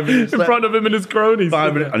 Yeah. 5 minutes In set. front of him and his cronies.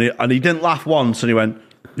 5 minutes, and he didn't laugh once, and he went,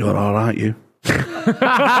 "You're all right, you." So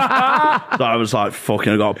I was like,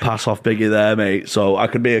 "Fucking, I got to pass off Biggie there, mate." So I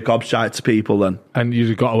could be a gobshite to people then. And you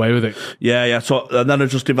just got away with it. Yeah. So and then I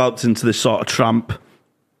just developed into this sort of tramp.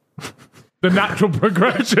 The natural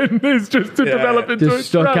progression is just to develop into Just a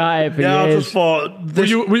stuck tramp. at it for Yeah, I years. just thought this.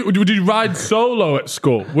 Did you ride solo at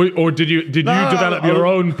school? Or did you develop your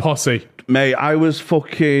own posse? Mate, I was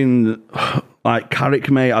fucking like Carrick,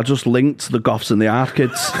 mate. I just linked the goths and the art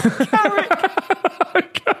kids.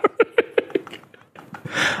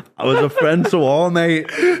 I was a friend to all, mate.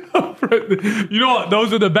 You know what?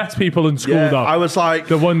 Those are the best people in school, Yeah, though. I was like,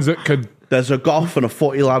 the ones that could... there's a goth and a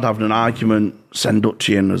footy lad having an argument. Send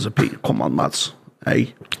Dutchie in as a Pete. Come on, lads.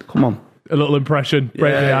 Hey, come on. A little impression,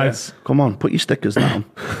 break the ice. Come on, put your stickers down.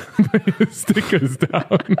 Stickers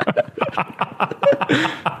down.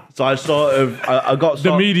 So I sort of, I got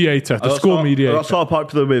The mediator, the school mediator. I got sort of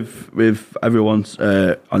popular with everyone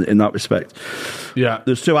in that respect. Yeah.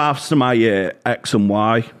 There's two halves to my year, X and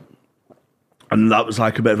Y, and that was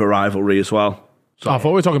like a bit of a rivalry as well. I thought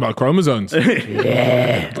we were talking about chromosomes.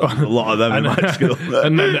 A lot of them in my school.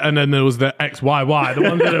 and then there was the XYY, the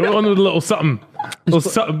one with a little something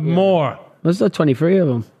more. Was there 23 of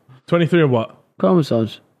them? 23 or what?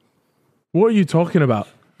 Chromosomes. What are you talking about?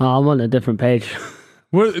 Oh, I'm on a different page.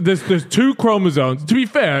 There's two chromosomes. To be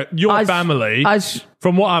fair, your family,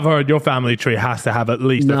 from what I've heard, your family tree has to have at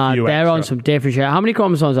least a few they're extra. on some different shit. How many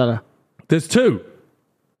chromosomes are there? There's two.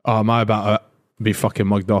 Oh, am I about to be fucking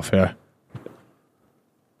mugged off here?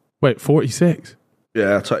 Wait, 46?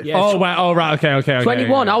 Yeah, 20. Oh, right. Oh, right. Okay.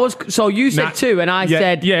 21. Yeah. So you said 2, and I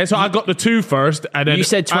said... Yeah, so I got the 2 first, and then You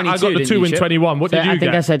said 22, I got the didn't 2 you, in Chip? 21. What did you I get?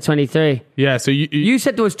 think I said 23. Yeah, so you You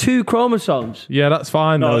said there was 2 chromosomes. yeah, that's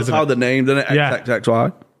fine. No, though, that's isn't how it? they're named, isn't it? Yeah.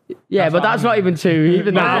 XXXY. Yeah, but that's not even 2.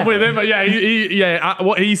 Even Nah, I'm though with him, but yeah,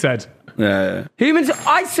 what he said. Yeah. humans,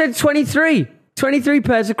 I said 23. 23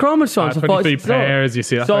 pairs of chromosomes. I thought 23 it's- no. pairs, you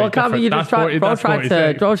see. That's So very I can't different. you That's just try, 40, bro that's tried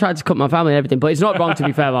 46. to cut my family and everything, but it's not wrong to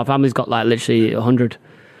be fair. My family's got like literally 100.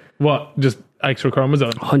 What? Just extra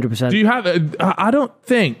chromosomes? 100%. Do you have... I don't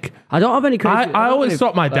think... I don't have any crazy... I always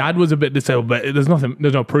thought my dad was a bit disabled, but there's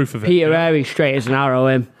no proof of it. Peter Airy, straight as an arrow,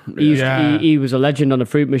 him. He was a legend on the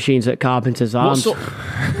fruit machines at Carpenter's Arms.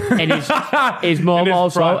 And his mum In his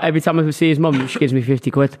also, prime. every time I see his mum, she gives me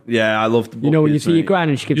 50 quid. Yeah, I love the bookies. You know, when you see your mate. gran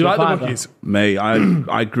and she gives You you like a the fiver. bookies? Mate,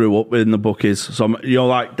 I grew up in the bookies. So, you know,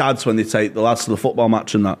 like dads when they take the lads to the football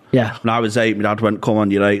match and that. Yeah. When I was 8, my dad went, "Come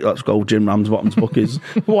on, you're 8, let's go Jim Ramsbottom's bookies."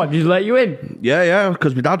 What, did he let you in? Yeah,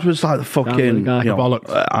 because my dad was like the fucking Damn, guy. Bollocks.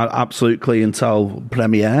 absolute clientele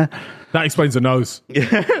premier. That explains the nose.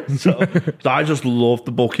 So I just loved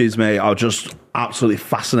the bookies, mate. I was just absolutely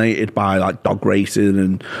fascinated by like dog racing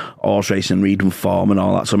and horse racing, reading form and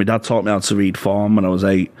all that. So my dad taught me how to read form when I was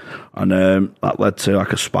 8, and that led to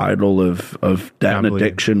like a spiral of debt and Gambling.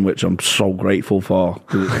 addiction, which I'm so grateful for.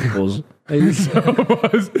 'Cause it was.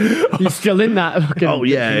 You're still in that. Fucking, Oh,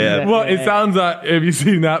 yeah. Well, it sounds like, have you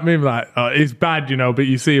seen that meme? Like, it's bad, you know, but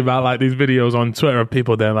you see about like these videos on Twitter of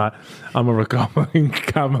people, they're like, I'm a recovering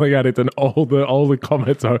gambling addict, and all the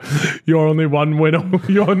comments are, you're only one winner.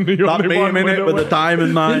 You're only That one meme in it winner. with the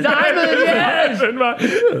diamond mine. Diamond, yes!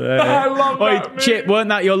 I love that meme. Chip, weren't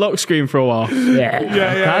that your lock screen for a while? Yeah.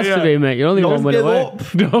 It has to be, mate. You're only Don't one win give away. up.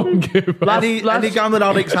 Don't give up. Any gambling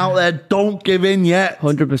addicts out there, don't give in yet.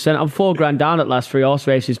 100%. I'm $4,000 down at last 3 horse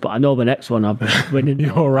races, but I know the next one I'm winning.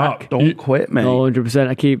 You're up. Don't quit, mate. Oh, 100%.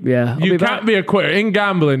 I keep, yeah. I'll You be can't back. be a quitter. In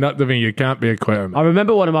gambling, that's the thing, you can't be a quitter. Man. I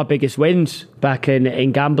remember one of my biggest wins back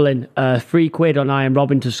in gambling. £3 on Iron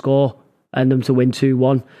Robin to score and them to win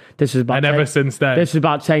 2-1. This is about And ever since then, This is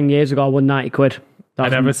about 10 years ago. I won 90 quid.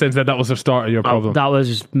 and ever since then, that was the start of your problem. That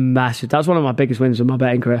was massive. That's one of my biggest wins of my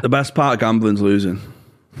betting career. The best part of gambling's losing.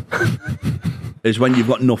 Is when you've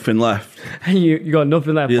got nothing left. you got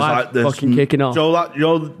nothing left. It's Life like this, fucking kicking off.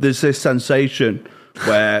 There's this sensation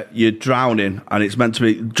where you're drowning, and it's meant to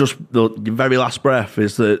be just your very last breath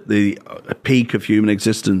is the peak of human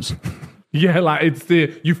existence. Yeah, like it's the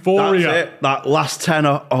That's euphoria. it. That last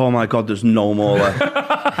tenner. Oh my god, there's no more left.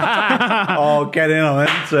 Oh, get in, I'm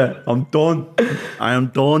into. I'm done. I am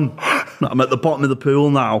done. I'm at the bottom of the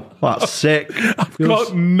pool now. That's sick. I've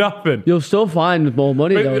got nothing. You'll still find more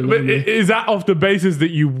money though. But is that off the basis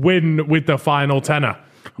that you win with the final tenner?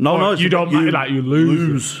 No, Or no, it's you don't. You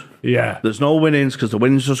lose. Yeah. There's no winnings because the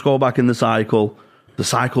winnings just go back in the cycle. The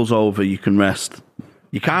cycle's over. You can rest.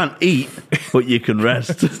 You can't eat, but you can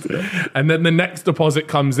rest. And then the next deposit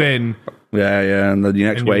comes in. Yeah, and then your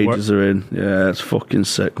next And you wages are in. Yeah, it's fucking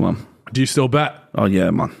sick, man. Do you still bet? Oh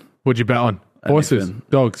yeah, man. What'd you bet on? Horses, anything.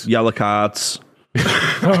 dogs. Yellow cards.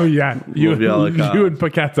 Oh yeah, you Love yellow cards. and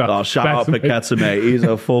Paqueta. Oh, shout out Best mate. Paqueta, mate. He's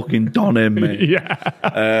a fucking don him, mate.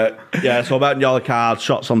 Yeah. Yeah, so about yellow cards,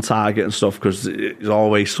 shots on target and stuff, because there's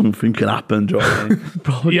always something can happen. Do you know what I mean?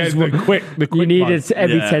 Bro, Yeah, just the quick you need ones. it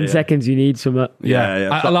every Yeah, 10 yeah. seconds. You need something.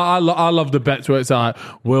 Yeah. I love the bets where it's like,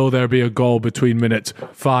 will there be a goal between minutes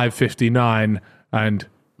 5:59 and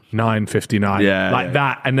 9:59? Yeah, like yeah.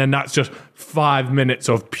 that, and then that's just 5 minutes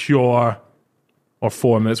of pure, or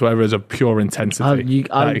 4 minutes, whatever, is of pure intensity.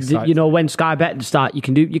 That excites You know, when Sky Bet start, you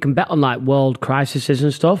can bet on like world crises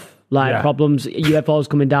and stuff, like Yeah. problems, UFOs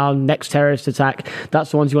coming down, next terrorist attack.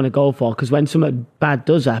 That's the ones you want to go for, because when something bad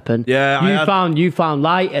does happen, Yeah, you found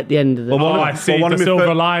light at the end of the Well, Oh, one I of- see well, one the of my silver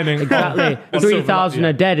fir- lining. exactly The 3,000 silver-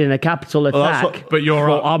 are dead in a capital that's attack. what- But you're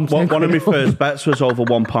Well, up. One of my first bets was over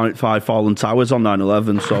 1.5 fallen towers on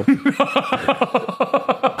 9/11. So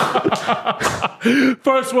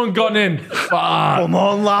First one gone in. Fuck. come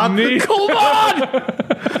on, lad, Come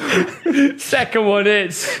on. Second one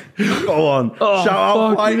hits. go on. Shout out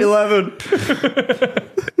fuck Flight you. 11.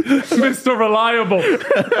 Mr. Reliable.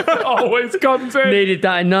 Always comes in. Needed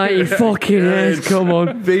that in 90 fucking years. Come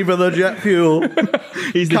on. Viva the jet fuel.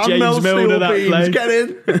 He's the Camel James Milner steel of that beams. place. Get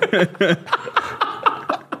in.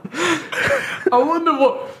 I wonder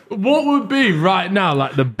what would be right now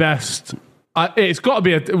like the best. It's got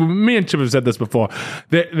to be me and Chip have said this before.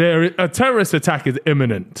 A terrorist attack is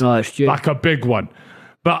imminent, Oh, it's true. like a big one.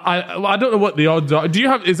 But I don't know what the odds are. Do you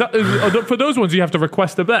have? Is for those ones you have to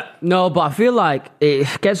request a bet? No, but I feel like it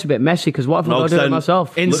gets a bit messy, because what if I No, go do it then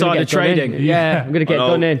myself? insider I'm gonna get done in. trading. Yeah, I'm going to get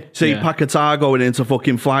done in. See Paquetá going into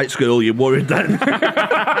fucking flight school. You're worried then.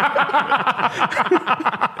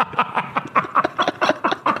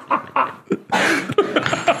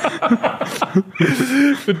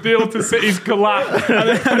 The deal to cities collapse,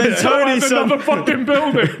 and then Tony's another fucking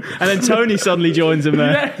building. And then Tony suddenly joins him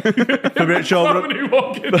there. Fabrizio, Somebody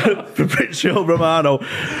walking up. Fabrizio Romano.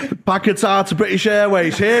 Paquetá to British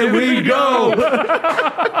Airways. Here we go.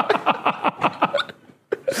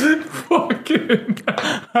 Fucking. It's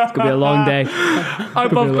going to be a long day. I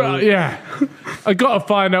love that. Yeah, I gotta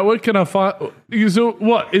find out. What can I find? So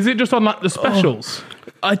what is it? Just on like the specials?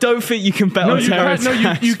 I don't think you can bet No, on you terror can. No,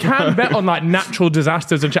 attacks, you can bet on like natural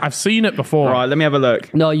disasters and shit. I've seen it before. Right, let me have a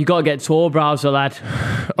look. No, you got to get Tor browser, lad.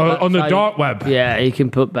 On the That's how dark web. Yeah, you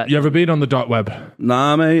can put bet. You ever been on the dark web?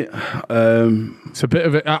 Nah, mate. It's a bit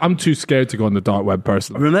of it. I'm too scared to go on the dark web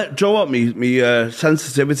personally. Remember, Joe, what me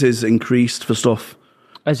sensitivity's increased for stuff.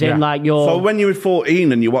 As in, Yeah. like, your... So when you were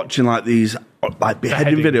 14 and you're watching like these like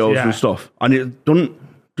beheading Beheadings, videos yeah. and stuff, and it doesn't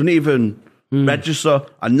even register,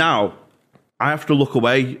 and now I have to look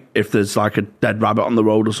away if there's like a dead rabbit on the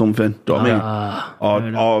road or something. Do you know what I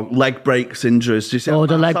mean? Or leg breaks, injuries. Do you see Oh, that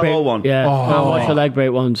the leg Marcelo break one? Yeah, can't watch the leg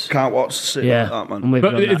break ones. Can't watch shit Yeah, like that, I'm man. with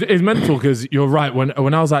But you on that. it's mental because you're right.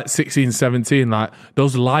 When I was like 16, 17, like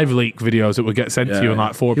those live leak videos that would get sent to you Yeah. and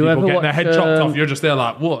like four You people ever getting their head watch, chopped off, you're just there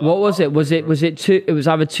like, what? What was it? Was it two? It was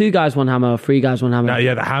either 2 guys, 1 hammer, or 3 guys, 1 hammer. Nah,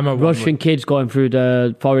 yeah, the hammer one Russian kids going through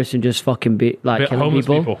the forest and just fucking killing homeless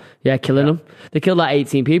people. Yeah, killing them. They killed like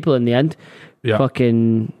 18 people in the end. Yeah.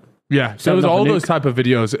 Fucking. Yeah, Set there was up a all nuke. those type of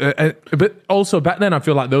videos. But also back then, I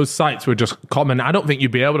feel like those sites were just common. I don't think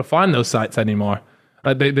you'd be able to find those sites anymore.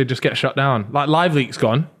 Like they just get shut down. Like Live Leak's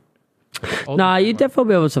gone. Nah, you'd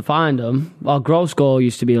definitely be able to find them. Well, Groscore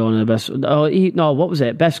used to be one of the best. No, what was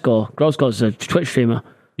it? Best Score. Groscore's a Twitch streamer.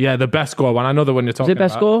 Yeah, the best score one. I know the one you're Is talking it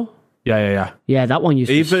Best about. Score? Yeah. Yeah, that one used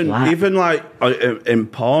to slap. Even like in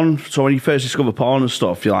porn. So when you first discover porn and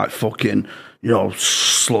stuff, you're like fucking,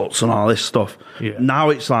 sluts and all this stuff. Yeah. Now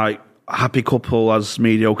it's like happy couple has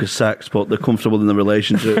mediocre sex, but they're comfortable in the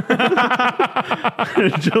relationship. Do you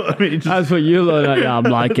know what I mean? That's what you learn. Yeah, I'm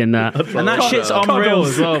liking that. And that shit's unreal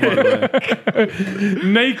as well, by the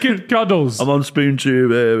way. Naked cuddles. I'm on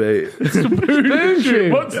SpoonTube, mate.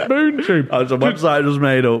 SpoonTube. What's SpoonTube? It's a website I just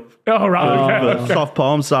made up. Oh, right. Okay. A soft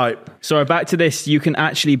porn site. Sorry, back to this. You can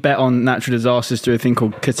actually bet on natural disasters through a thing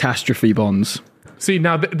called catastrophe bonds. See,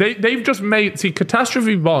 now they've just made... See,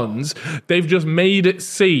 catastrophe bonds, they've just made it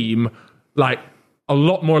seem like a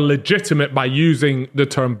lot more legitimate by using the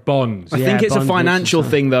term bonds. I Yeah, think it's a bonds financial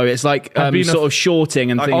makes thing, though. It's like I've been sort a- of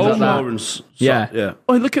shorting and Like things like that. insurance. Yeah. Yeah.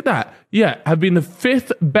 Oh, look at that. Yeah, have been the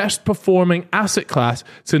 5th best performing asset class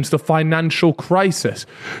since the financial crisis.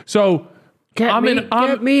 So... Get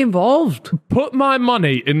me involved. Put my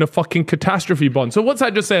money in the fucking catastrophe bond. So what's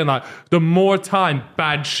that just saying? Like, the more time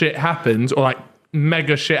bad shit happens or like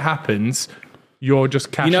mega shit happens, you're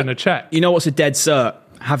just cashing a check. You know what's a dead cert?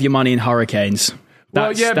 Have your money in hurricanes.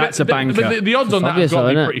 That's a banker. The odds on that have obvious got though,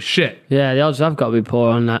 to be innit? pretty shit. Yeah, the odds have got to be poor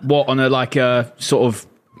on that. What, on a like a sort of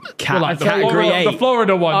Like category the 8.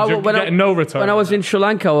 Florida ones, you're getting no return. When I was in Sri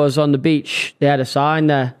Lanka, I was on the beach. They had a sign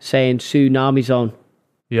there saying tsunami zone.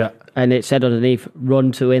 Yeah. And it said underneath,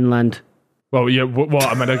 run to inland. Well, yeah, what?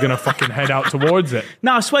 I mean, they're going to fucking head out towards it.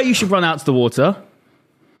 No, I swear you should run out to the water.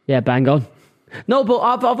 Yeah, bang on. No, but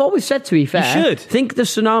I've always said, to be fair, You should. think the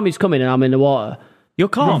tsunami's coming and I'm in the water. You're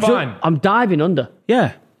calm. You're fine. I'm diving under.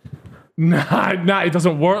 Yeah. Nah, it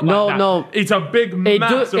doesn't work like that. No. It's a big, It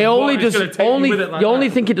massive only water. It's does. gonna take Only you with it like you only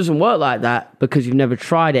that. think it doesn't work like that because you've never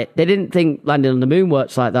tried it. They didn't think landing on the moon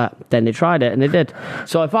works like that. Then they tried it and they did.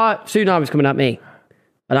 So if tsunami's coming at me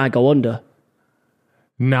and I go under,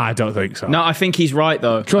 Nah, I don't think so. No, I think he's right,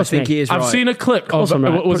 though. Trust I think me. he is right. I've seen a clip of. course I'm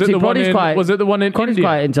right. Was it See, the one Brodie's in? quite- Was it the one in Connie's India?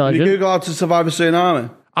 quite Did you intelligent. Google how to survive a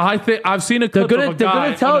tsunami? I think I've seen a They're clip gonna of a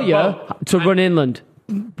guy tell on a you boat. to run inland,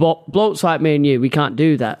 but blokes like me and you, we can't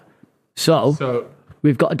do that. So So,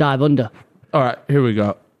 we've got to dive under. all right, here we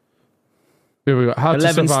go. How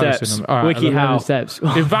 11 to survive steps. a tsunami. All right, Wiki 11 how. Steps.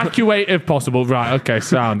 Evacuate if possible. Right, okay,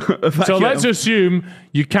 sound. So let's assume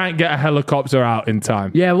you can't get a helicopter out in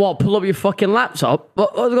time. Yeah, what? Pull up your fucking laptop.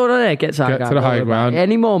 What's going on there? Get to, Get to the high ground.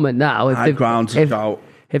 Any moment now. If High they've- ground to if, shout.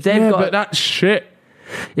 if they've Yeah, got but that's shit.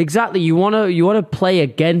 exactly, you wanna play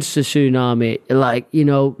against the tsunami. Like,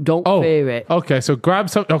 don't fear it. Okay, so grab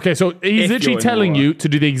something. Okay, so he's If literally you're in telling water. you to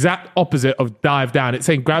do the exact opposite of dive down. It's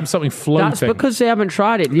saying grab something floating. That's because they haven't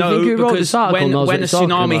tried it. Do you No, think who wrote because this article knows when what a it's talking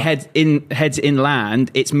tsunami about? heads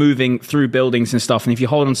inland, it's moving through buildings and stuff. And if you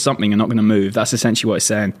hold on to something, you're not going to move. That's essentially what it's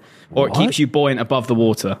saying. Or it keeps you buoyant above the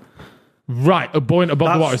water. right, a buoyant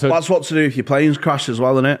above the water. So That's what to do if your planes crash as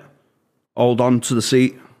well, isn't it? Hold on to the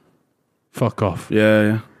seat. fuck off.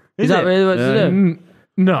 Yeah. Is that really what to do?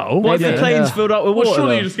 No. What if Yeah. the plane's filled up with Well, water? surely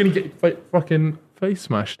though? you're just going to get fucking face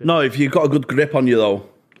smashed. No, if you've got a good grip on you, though,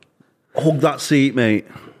 hug that seat, mate.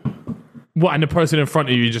 What, and the person in front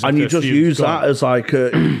of you just And you have to just assume use it's gone? that as like,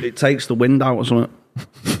 it takes the wind out or something.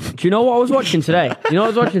 Do you know what I was watching today?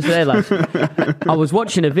 Lads? I was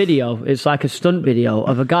watching a video. It's like a stunt video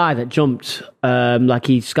of a guy that jumped, like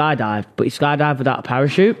he skydived, but he skydived without a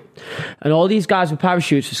parachute. And all these guys with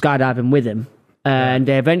parachutes were skydiving with him. And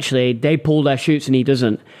eventually they pull their chutes and he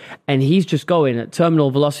doesn't. And he's just going at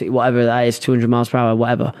terminal velocity, whatever that is, 200 miles per hour,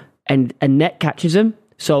 whatever. And a net catches him.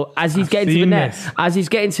 So as he's getting to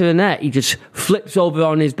the net, he just flips over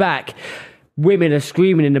on his back. Women are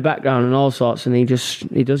screaming in the background and all sorts, and he does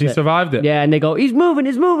He it. survived it. Yeah, and they go, he's moving.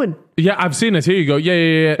 Yeah, I've seen this. Here you go.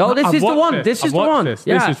 Yeah. Oh, this I've is the watched one. This. This is I've the watched one. This.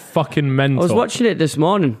 Yeah. This is fucking mental. I was watching it this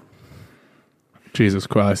morning. Jesus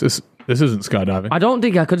Christ. This isn't skydiving. I don't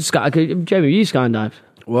think I could Jamie, you skydived.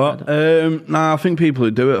 What? Nah, I think people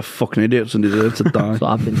who do it are fucking idiots and deserve to die. That's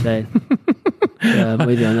what I've been saying. Yeah, I'm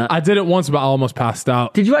with you on that. I did it once, but I almost passed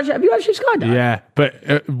out. Have you actually skydived? Yeah,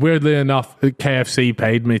 but weirdly enough, KFC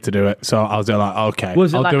paid me to do it, so I was like, okay,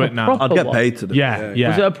 Was it I'll like do a it now. proper I'd get one? paid to do Yeah.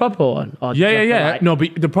 Was it a proper one? Or did you have to, Yeah. like- No, but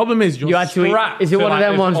the problem is You had to eat. strapped Is it to, one of like,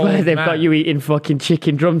 them this ones where old they've man. got you eating fucking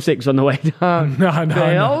chicken drumsticks on the way down? No. Saying,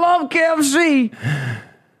 I love KFC.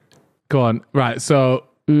 Go on. Right, so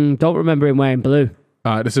Don't remember him wearing blue.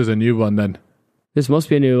 this is a new one then. This must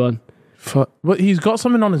be a new one. Well, he's got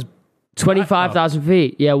something on his. 25,000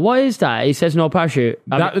 feet. Yeah, what is that? He says no parachute.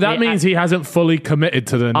 That means he hasn't fully committed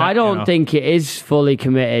to the net. I don't think it is fully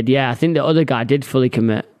committed. Yeah, I think the other guy did fully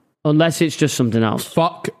commit. Unless it's just something else.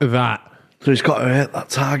 Fuck that. So he's got to hit that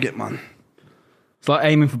target, man. It's like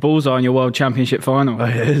aiming for bullseye in your World Championship final.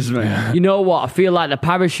 It is, man. You know what? I feel like the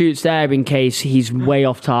parachute's there in case he's way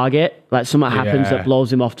off target. Like something happens Yeah. that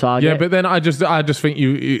blows him off target. Yeah, but then I just think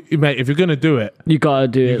you mate, if you're gonna do it, you gotta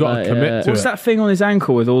do it. you gotta like, commit to What's it. that thing on his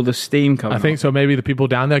ankle with all the steam coming I think so. Maybe the people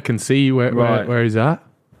down there can see where he's at.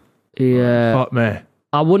 Yeah, Fuck me.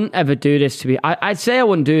 I wouldn't ever do this to be. I'd say I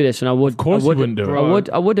wouldn't do this, and I would. Of course, I would, you wouldn't do it.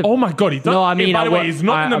 I would have. Oh my god, he does. No, I mean, by I the way, would- he's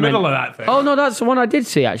not in the middle of that thing. Oh no, that's the one I did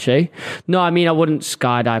see actually. No, I mean I wouldn't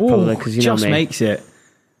skydive probably because you know just me. makes it.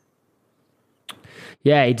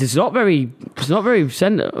 Yeah, he's not very. He's not very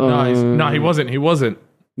center. No, he wasn't. He wasn't.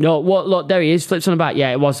 No, what? Look, there he is. Flips on the back.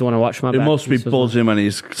 Yeah, it was the one I watched. My It bad. must be This was- buzzing when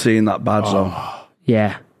he's seeing that badge, though.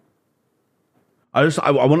 Yeah. I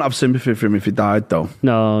wouldn't have sympathy for him if he died, though.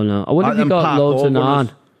 No. I wouldn't have them got loads parkour of runners.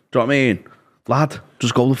 naan. Do you know what I mean? Lad,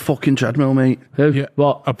 just go the fucking treadmill, mate. Who? Yeah.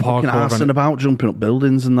 What? A Fucking parkour. arsing runner. about, jumping up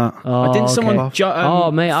buildings and that. Oh, Didn't okay. someone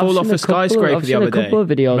Mate, I've fall seen off a skyscraper I've the seen other a couple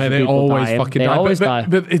day? of videos. Man, of they people always dying. fucking They die. always die.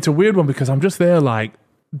 But it's a weird one because I'm just there like,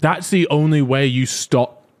 that's the only way you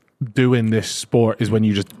stop doing this sport is when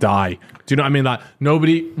you just die. Do you know what I mean? Like,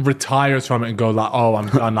 nobody retires from it and goes like, oh, I'm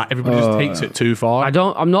done. Like, everybody just takes it too far.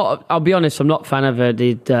 I'll be honest, I'm not a fan of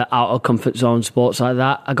the out of comfort zone sports like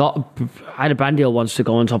that. I had a band deal once to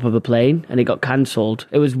go on top of a plane and it got cancelled.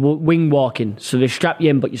 It was wing walking. So they strap you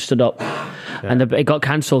in, but you stood up. Yeah. And it got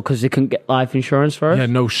cancelled because they couldn't get life insurance for us. Yeah,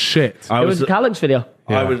 no shit. It was a Calix video.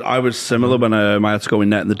 Yeah. I was similar when I had to go in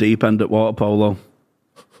net in the deep end at water polo.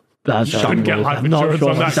 Shouldn't get life insurance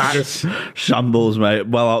on that. That's shambles, mate.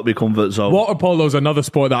 Well out of my comfort zone. Water polo is another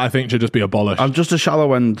sport that I think should just be abolished. I'm just a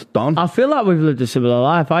shallow end Don. I feel like we've lived a similar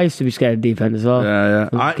life. I used to be scared of deep end as well. Yeah.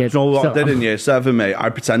 You know what I did in year 7, mate?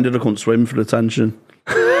 I pretended I couldn't swim for attention.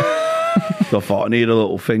 So I thought I need a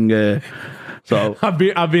little finger. So I've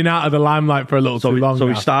been out of the limelight for a little too long. So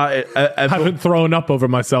now. we started. I haven't thrown up over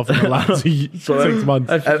myself in the last 6 months.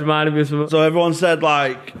 That's just reminded me of something. So everyone said,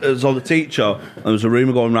 like, so the teacher, there was a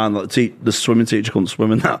rumour going around that the swimming teacher couldn't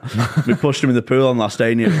swim in that. We pushed him in the pool on last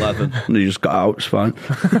day in year 11 and he just got out. It's fine.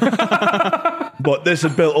 But this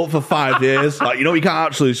had built up for 5 years. Like, you know, you can't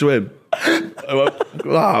actually swim. I went,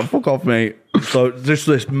 fuck off, mate. So just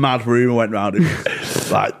this mad rumour went round.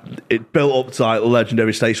 It built up to like the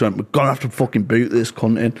legendary stage. So we're gonna have to fucking boot this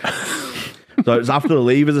cunt in. So it's after the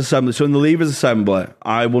Leavers Assembly. So in the Leavers Assembly,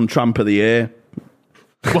 I won Tramp of the Year.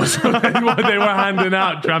 They were handing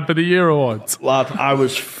out Tramp of the Year awards. Lad, I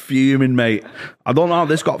was fuming, mate. I don't know how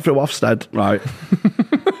this got through Ofsted, right?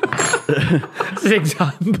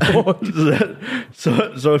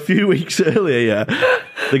 So a few weeks earlier,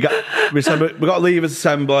 we got Leavers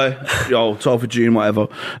Assembly, 12th of June, whatever.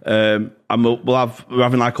 And we're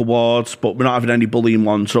having like awards, but we're not having any bullying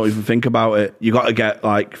ones. So don't even think about it. You got to get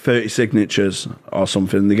like 30 signatures or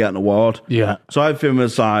something. They get an award. Yeah. So everything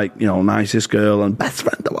was like, nicest girl and best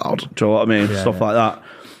friend award. Do you know what I mean? Yeah, Stuff like that.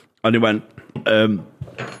 And he went.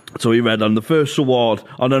 So he read on the first award,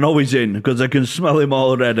 and I know he's in because I can smell him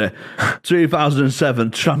already.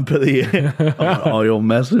 2007 Tramp of the Year. I'm like, oh, you're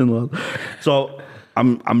messing, lad. So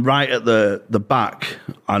I'm right at the back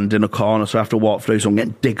and in a corner, so I have to walk through. So I'm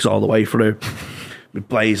getting digs all the way through. My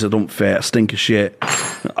blazer don't fit. I stink of shit.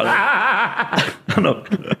 And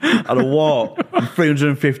I walk, and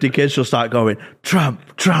 350 kids just start going, Tramp,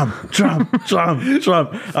 Tramp, Tramp, Tramp,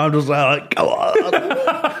 Tramp. I'm just like, come on.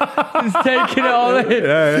 He's taking it all in.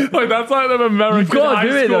 Yeah. Like, that's like them American You've got to high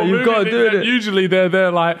do it, school though. You've got to do it. Usually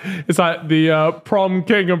they're like, it's like the prom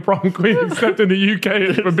king and prom queen, except in the UK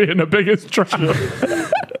it's for being the biggest tramp.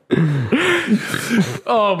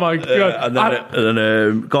 Oh my god! And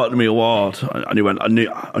then got to me award, and he went, I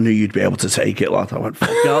knew you'd be able to take it, lad. I went, fuck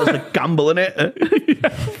yeah, that's a gamble,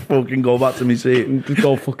 innit? Fucking go back to my seat.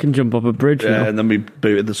 Go fucking jump up a bridge. Yeah, and then we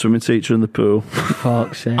booted the swimming teacher in the pool.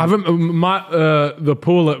 Fuck's sake. I remember the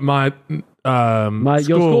pool at my your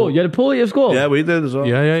school. You had a pool at your school? Yeah, we did as well.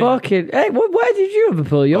 Yeah. Fucking. Hey, where did you have a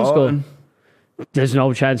pool at your school? There's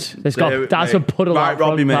no chance. That's mate. a puddle. Right,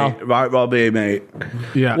 Robbie, mate. Right, Robbie, mate.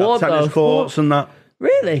 Yeah. What Tennis the courts and that.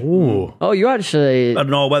 Really? Ooh. Oh, you actually.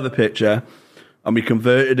 An all-weather pitch, yeah. And we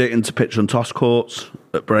converted it into pitch and toss courts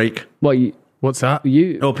at break. What you? What's that?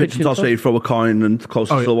 No, pitch and toss where you throw a coin and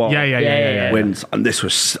closest to the wall. Yeah. Wins. And this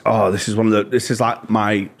was this is like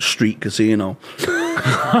my street casino.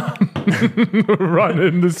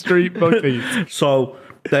 Running the street bookies. So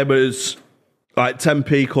there was like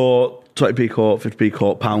 10p court, 20p court, 50p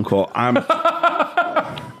court, pound court. I'm a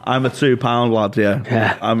 £2 lad,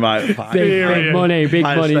 yeah. I'm like Big money.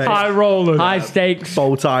 High rollers. High stakes.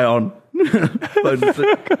 bow tie on. But the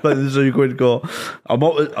 £2 go.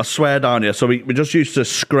 I swear down here. So we just used to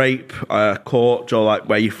scrape court, like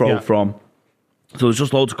where you throw from. So there's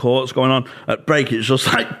just loads of courts going on. At break, it's just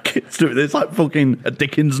like kids doing this, like fucking a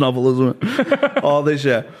Dickens novel, isn't it? All this,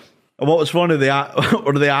 yeah. And what was funny,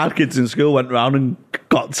 one of the art kids in school went around and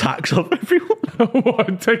got tax off everyone.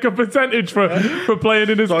 What, take a percentage for playing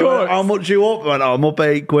in his court? How much you up? I went, I'm up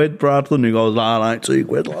 £8, Bradley. And he goes, I like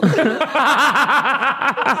 £2, lad.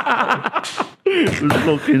 It was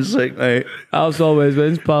fucking sick, mate. House always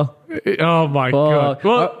wins, pal. Oh my god!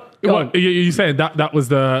 Well, you saying that was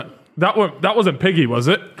that wasn't Piggy, was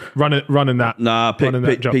it? Running that? Nah,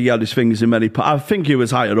 Piggy had his fingers in many parts. I think he was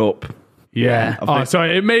higher up. Yeah. So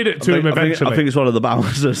it made it to him eventually. I think it's one of the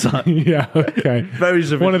bouncers. Yeah. Okay. Very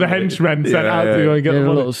one of the henchmen sent out to go and get the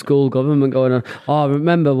money. A little school government going on. Oh, I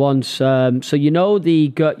remember once. So you know the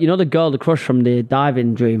girl, the crush from the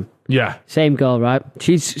diving dream. Yeah. Same girl, right?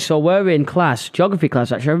 So we're in class, geography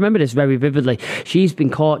class, actually. I remember this very vividly. She's been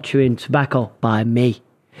caught chewing tobacco by me.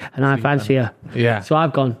 And I fancy her. Yeah. So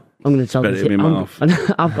I've gone, I'm going to tell the teacher.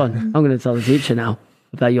 I'm going to tell the teacher now.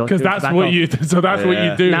 that you're Because that's what you. So that's what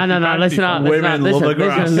you do. No. Listen up. Women love a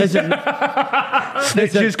grass. Listen.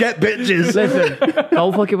 Snitches get bitches. Listen.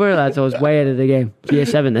 Don't fucking worry, lads. I was way ahead of the game. Year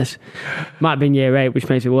 7, this. Might have been year 8, which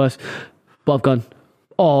makes it worse. But I've gone,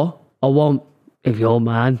 or I won't if you're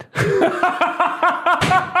man.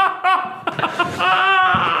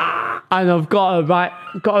 And I've got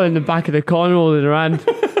her in the back of the corner holding her hand.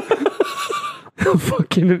 I'm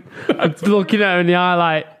looking at her in the eye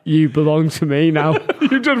like, you belong to me now.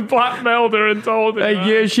 You just blackmailed her and told her.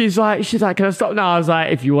 Yeah, she's like, can I stop now? I was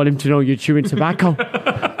like, if you want him to know you're chewing tobacco.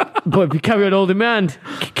 But if you carry on holding my hand,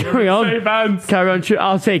 carry on. Save hands. Carry on.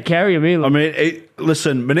 I'll take care of you, me. I mean,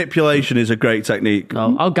 listen, manipulation is a great technique.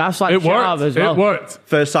 No, I'll gaslight It the shit out of worked. her as well. It worked.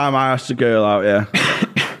 First time I asked a girl out, yeah.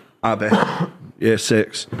 Abby, year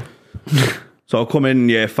 6. So I'll come in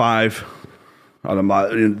year 5, and I'm like,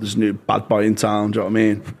 there's a new bad boy in town, do you know what I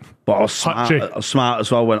mean? But I was smart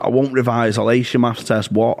as well. Went, I won't revise, I'll ace your maths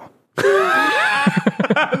test, what?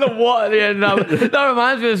 The what at the end. That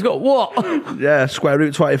reminds me, it's got what? Yeah, square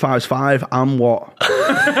root 25 is 5, and what?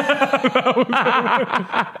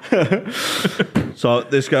 So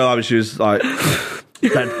this girl, she was like,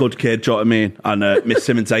 dead good kid, do you know what I mean? And Miss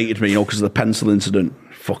Simmons hated me, because of the pencil incident.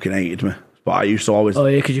 Fucking hated me. But I used to always... Oh,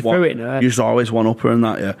 yeah, because you threw it in her. Used to always one up her and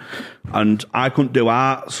that, yeah. And I couldn't do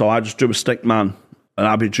art, so I just drew a stick man. And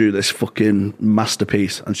Abby drew this fucking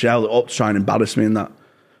masterpiece. And she held it up to try and embarrass me in that.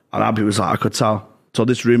 And Abby was like, I could tell. So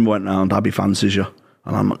this room went round, Abby fancies you.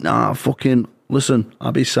 And I'm like, nah, fucking, listen,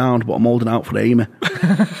 Abby's sound, but I'm holding out for Amy.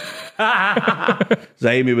 So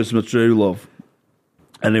Amy was my true love.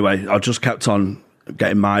 Anyway, I just kept on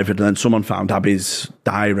getting mithered. And then someone found Abby's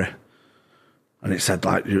diary. And it said,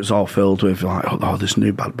 like, it was all filled with, like, oh, this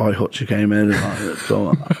new bad boy Hutchie came in. And, like,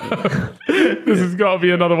 so, This has got to be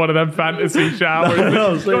another one of them fantasy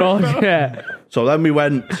showers. Yeah. So then we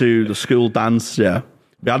went to the school dance, yeah.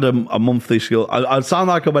 We had a monthly school. I sound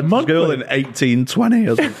like I went to school in 1820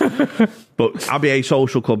 or something. But Abbey A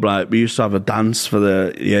Social Club, right, we used to have a dance for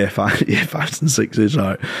the year 5s and 6s,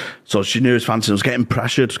 right. So she knew it was fancy. I was getting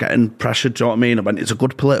pressured, do you know what I mean? I went, it's a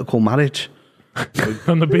good political marriage.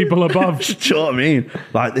 From the people above. Do you know what I mean?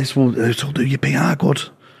 Like, this will do your PR good. Do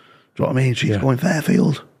you know what I mean? She's going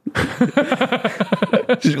Fairfield.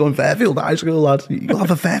 She's going Fairfield High School, lad. You'll have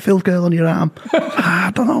a Fairfield girl on your arm.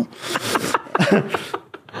 I don't know.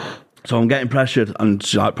 So I'm getting pressured, and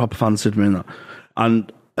she like proper fancied me and that. And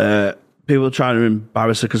people were trying to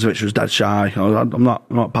embarrass her because of it. She was dead shy. I'm not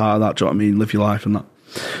part of that. Do you know what I mean? Live your life and that.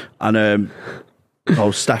 And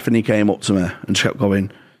so Stephanie came up to me and she kept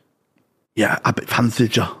going, yeah, I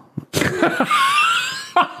fancied you.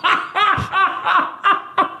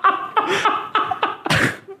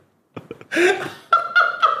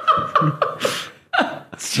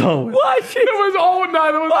 So there was always the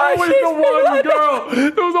one girl.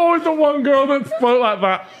 There was always the one girl that spoke like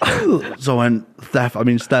that. So when Steph,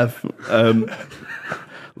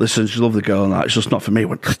 listen, she loved the girl and that. It's just not for me. I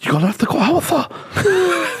went, you're gonna have to go out with her.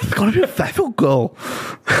 It's gonna be a Fairfield girl.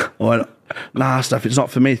 I went, nah, Steph, it's not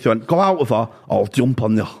for me. She went, go out with her, I'll jump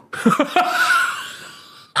on you.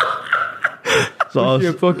 So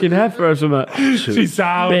You're a fucking heifer or something. She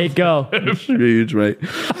sounds Big girl. huge, mate.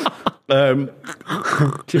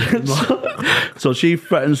 So she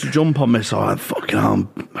threatens to jump on me, so I'm fucking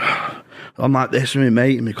I'm like this with my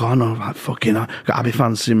mate in my corner. I'm like, fucking, I gotta be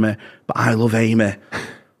fancying me, but I love Amy.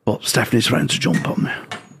 But Stephanie's threatened to jump on me.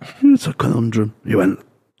 It's a conundrum. He went,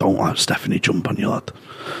 don't let Stephanie jump on you, lad.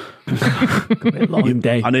 Long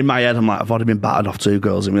day. And in my head, I'm like, I've already been battered off 2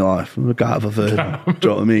 girls in my life. I can't have a third. Do you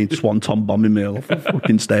know what I mean? Just one Tom bombing me off the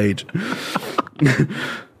fucking stage.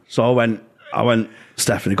 So I went,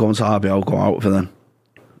 Stephanie, go into Harvey, I'll go out with her then.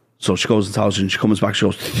 So she goes and tells you, and she comes back, she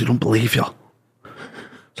goes, they don't believe you.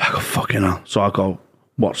 So I go, fucking hell. So I go,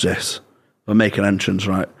 watch this. I make an entrance,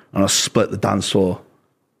 right? And I split the dance floor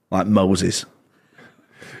like Moses.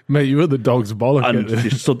 Mate, you were the dog's bollock. And she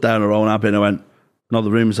stood there on her own, Abby, and I went, no, the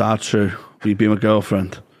rumors are true. Will you be my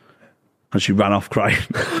girlfriend? And she ran off crying.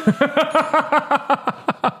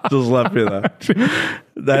 Just left me there.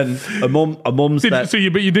 Then a mum's there.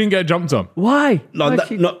 But you didn't get jumped on. Why? No,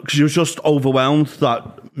 she was just overwhelmed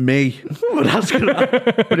that me would ask her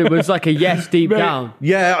that. But it was like a yes deep down.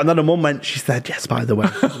 Yeah, and then her mum went, she said yes, by the way.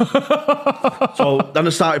 So then I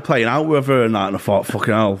started playing out with her and that, and I thought,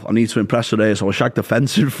 fucking hell, I need to impress her there, so I shagged the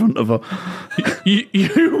fence in front of her.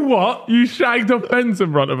 You what? You shagged a fence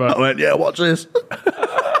in front of her? I went, yeah, watch this.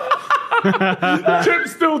 Chip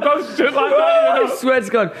still does shit like that. You I swear to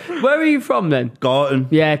God. Where are you from then? Gorton.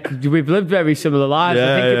 Yeah, 'cause we've lived very similar lives.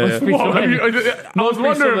 I think it must be know? What, something. I was be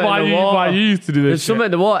wondering something why in the you water. used to do this. There's something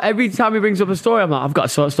in the water. Every time he brings up a story, I'm like, I've got a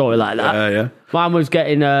sort of story like that. Yeah. Mine was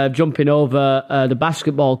jumping over the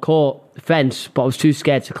basketball court fence, but I was too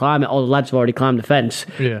scared to climb it. All the lads have already climbed the fence.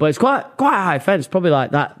 Yeah. But it's quite a high fence, probably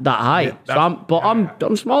like that height.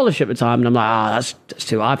 I'm smallish at the time, and I'm like, that's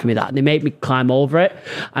too high for me. That and they made me climb over it,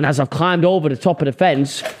 and as I've climbed over the top of the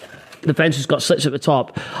fence has got slits at the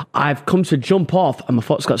top. I've come to jump off, and my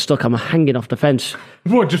foot's got stuck. I'm hanging off the fence.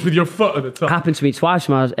 What, just with your foot at the top? Happened to me twice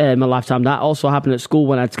in my lifetime. That also happened at school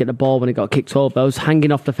when I had to get the ball when it got kicked over. I was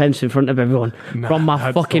hanging off the fence in front of everyone from my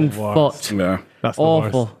that's fucking the worst. foot. Yeah. That's the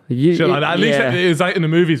Awful. worst. Shit like that. At least it was like in the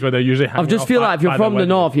movies where they're usually hanging I just off feel by- like if you're by from the wedding.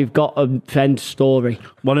 north, you've got a fence story.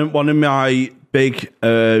 One of my big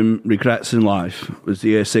regrets in life was the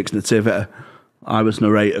year 6 nativity. I was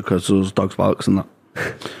narrator because there was dogs, barks and that.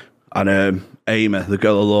 And Amy, the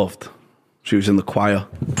girl I loved, she was in the choir.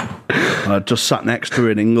 And I just sat next to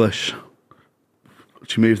her in English.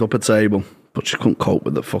 She moved up a table, but she couldn't cope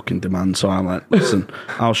with the fucking demand. So I'm like, listen,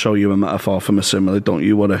 I'll show you a metaphor from a simile. Don't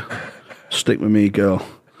you worry. Stick with me, girl.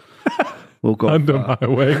 We'll go. Under my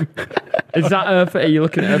wing. Is that her? Are you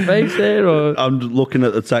looking at her face here, or I'm looking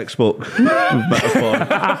at the textbook with metaphor.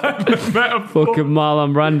 fucking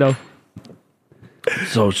Marlon Brando?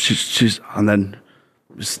 So she's and then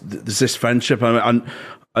there's this friendship, and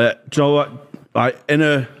do you know what? Like in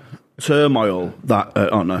a turmoil that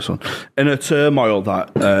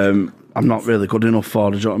I'm not really good enough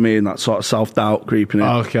for. Do you know what I mean? That sort of self-doubt creeping in.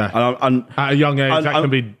 Okay. And At a young age, that can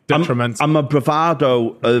be detrimental. And my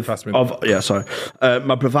bravado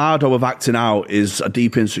my bravado of acting out is a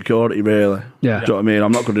deep insecurity, really. Yeah. Do you know what I mean?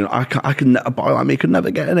 I'm not good enough. I can a boy like me could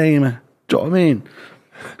never get an Amy. Do you know what I mean?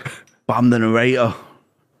 But I'm the narrator.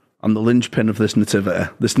 I'm the linchpin of this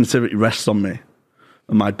nativity. This nativity rests on me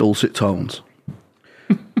and my dulcet tones.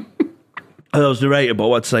 I was narrator,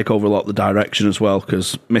 but I had to take over a lot of the direction as well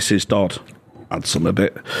because Mrs. Dodd had some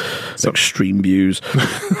extreme views.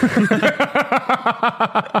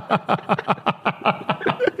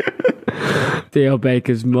 Theo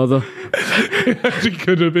Baker's mother. She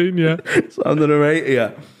could have been, yeah. So I'm the narrator,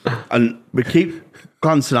 yeah. And we keep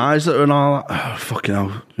glancing eyes at her and all that. Oh, fucking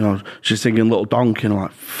hell. You know, she's singing Little Donkey and I'm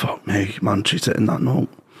like, fuck me, man, she's hitting that note.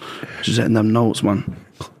 She's hitting them notes, man.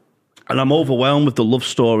 And I'm overwhelmed with the love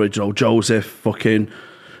story, Joseph fucking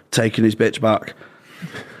taking his bitch back.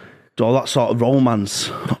 All that sort of romance.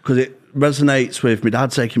 Because it resonates with my dad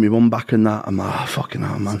taking my mum back and that. I'm like, oh, fucking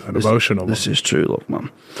hell, man. Emotional. This is true love, man.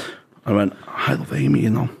 I went, I love Amy, you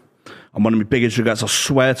know. And one of my biggest regrets, I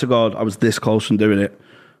swear to God, I was this close from doing it.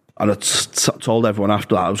 And I told everyone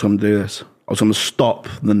after that I was going to do this. I was going to stop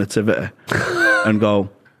the nativity and go,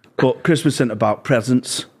 but Christmas isn't about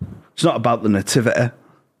presents. It's not about the nativity.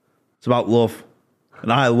 It's about love.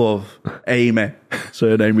 And I love Amy,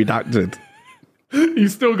 surname redacted. You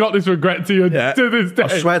still got this regret to this day.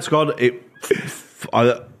 I swear to God,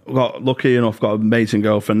 I got lucky enough, got an amazing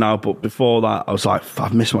girlfriend now, but before that, I was like,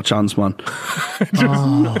 I've missed my chance, man.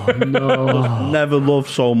 Oh, no. Never loved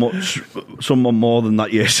someone more than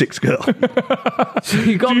that year 6 girl. So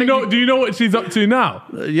you got Do you know what she's up to now?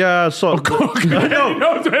 Yeah, sort of. He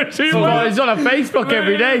knows where she Oh, went. he's on her Facebook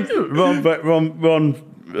every day. Run Facebook.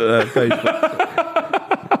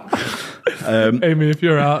 Amy, if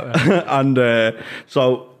you're out there. And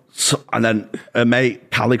and then her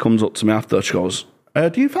mate Callie comes up to me after. She goes,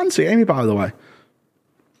 do you fancy Amy, by the way?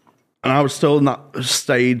 And I was still in that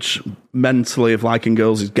stage mentally of liking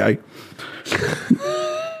girls is gay. So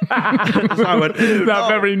I went, That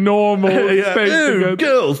very normal state to go.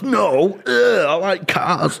 girls, no. I like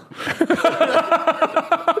cars. Do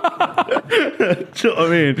you know what I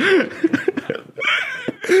mean?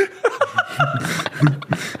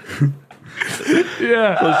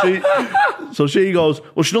 Yeah. So she goes,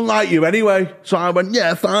 well, she doesn't like you anyway. So I went,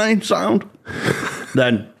 yeah, fine, sound.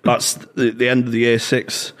 Then that's the end of the year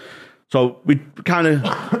 6. So we kind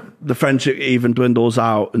of, the friendship even dwindles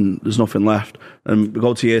out and there's nothing left. And we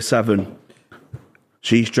go to year 7.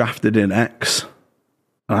 She's drafted in X.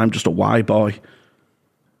 And I'm just a Y boy.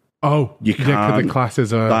 Oh, You yeah, 'cause can't. the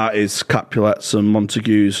classes are. That is Capulets and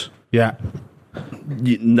Montagues. Yeah.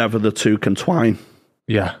 Never the two can twine.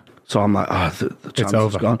 Yeah. So I'm like, the chance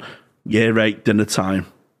over. is gone. Year 8, dinner time,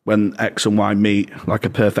 when X and Y meet like a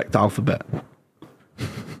perfect alphabet.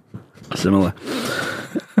 Similar.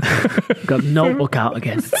 Got notebook out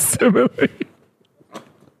again. Similarly.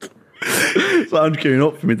 So I'm queuing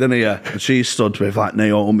up for me dinner, yeah. And she stood with like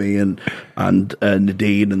Naomi and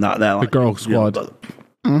Nadine and that there. Like, girl squad.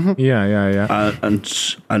 You Yeah.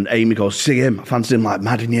 And Amy goes, see him. I fancied him like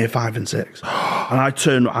mad in year 5 and 6. And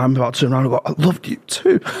I'm about to turn around and go, I loved you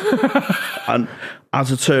too. And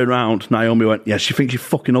as I turn around, Naomi went, yeah, she thinks you're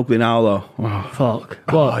fucking ugly now though. Oh, fuck.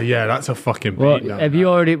 Oh, yeah, that's a fucking What? beat. Have you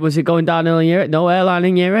already, was it going downhill in year 8? No airline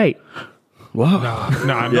in year 8? What?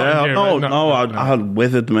 No, I had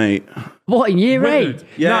withered, mate. What, in year 8?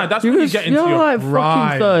 Yeah. Nah, that's when you get into your like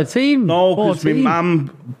prime. fucking 13. No, because my 14.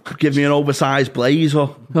 mum gave me an oversized blazer.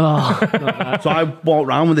 Oh, So I walked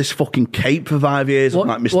around with this fucking cape for 5 years. what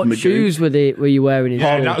like Mr. what Magoo. shoes were you wearing in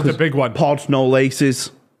Yeah, school? that was a big one. Pod, no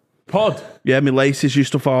laces. Pod. Yeah, my laces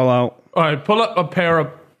used to fall out. All right, pull up a pair of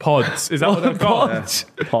pods. Is that what they're called? Pods?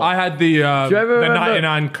 I had the ever remember-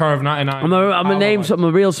 99 Curve 99. I'm gonna name something.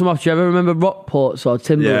 I'm reel some off. Do you ever remember Rockports or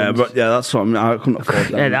Timberlands? Yeah, but yeah, that's what I couldn't afford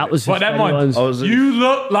them. Yeah, that was. But them ones, you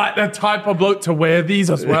look like the type of bloke to wear these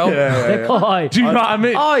as well. Oh, Do you know what I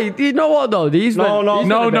mean? oh, you know what though? These No, were, no, these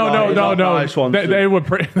No, were the no, best. Nice ones. They were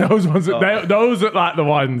pretty. Those ones. Those look like the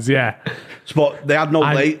ones. Yeah. But they had no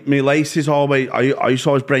me laces always. I used to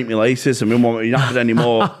always break my laces and we won't be knackered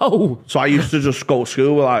anymore. Oh, So I used to just go to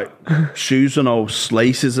school with like shoes and no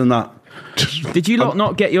laces and that. Did you lot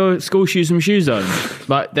not get your school shoes from Shoe Zone?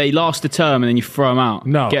 Like they last a term and then you throw them out.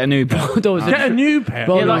 No. Get a new pair. there was Get a new pair.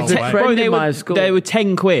 Bro, Yeah, there like was a way. friend they in my were school. they were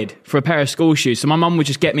 £10 for a pair of school shoes. So my mum would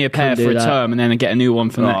just get me a pair Couldn't for do a that. term and then I'd get a new one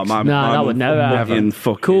for next. Nah, that would never happen.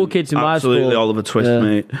 Cool kids in my absolutely school. Oliver Twist, Yeah.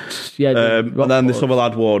 mate. Yeah, And then this other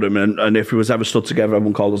lad wore them, and if we was ever stood together,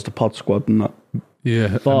 everyone called us the Pod Squad and that.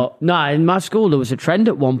 Yeah. But no, in my school there was a trend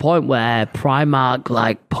at one point where Primark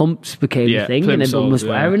like pumps became a thing, and everyone was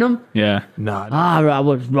wearing them. Yeah. Nah. I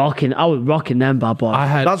was rocking them, bad boy. I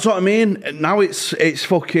had. That's what I mean. Now it's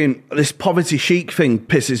fucking this poverty chic thing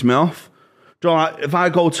pisses me off. Do you know, like, if I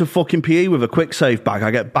go to fucking PE with a quick save bag,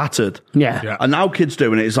 I get battered. yeah. And now kids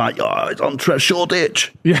doing it, it's like, oh, it's on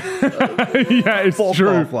Shoreditch. Yeah, it's Fuck true.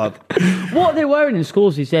 off, lad. What are they wearing in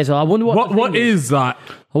schools these days? I wonder what. What is that?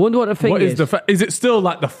 I wonder what the thing What is. is the? Is it still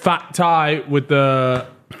like the fat tie with the?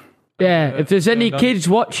 Yeah, if there's any kids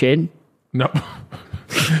watching, No.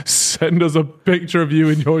 Send us a picture of you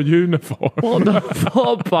in your uniform. what the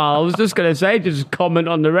fuck, pal? I was just gonna say, just comment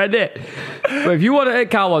on the Reddit. But if you want to,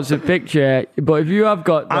 Carl wants a picture. But if you have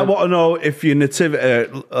got, I want to know if your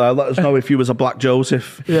nativity, let us know if you was a Black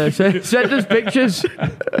Joseph. yeah, send us pictures.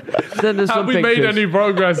 Send us Have some we pictures. made any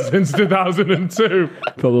progress since 2002?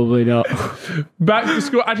 Probably not. Back to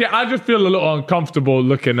school. Actually, I just feel a little uncomfortable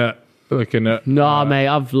looking at. No, mate,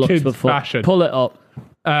 I've looked kids' before. fashion. Pull it up.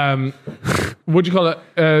 What do you call it?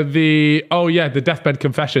 The deathbed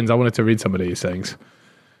confessions. I wanted to read some of these things.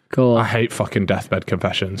 Cool. I hate fucking deathbed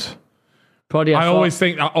confessions. Probably I always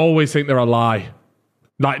think they're a lie.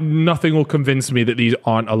 Like nothing will convince me that these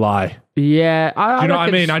aren't a lie. Yeah, Do you know what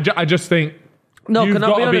I mean? I just think No, you've can I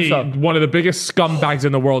got be to honest? be Though? one of the biggest scumbags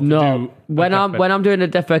in the world. No, to do when I'm doing a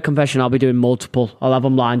deathbed confession, I'll be doing multiple. I'll have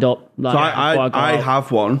them lined up. Like, So before go I out.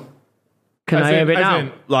 have one, Can I hear it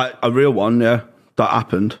now? like a real one, yeah, that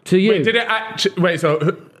happened. To you? Wait, did it actually? Wait,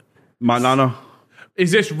 so My nana.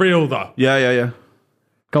 is this real though? Yeah.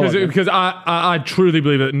 Go on, then. Because I truly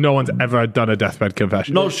believe that no one's ever done a deathbed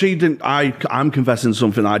confession. No, she didn't. I'm confessing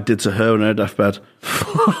something I did to her on her deathbed.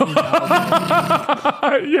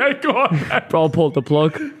 Yeah, go on. Bro, pulled the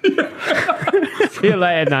plug. See you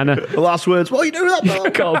later, Nana. The last words, what are you doing with that,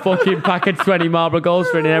 dog? Got a fucking package 20 Marlboro Golds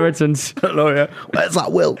for inheritance. No, yeah. Where's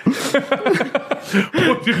that will?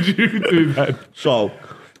 What did you do then? So,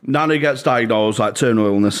 Nana gets diagnosed, like terminal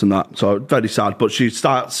illness and that. So, very sad. But she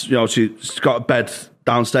starts, she's got a bed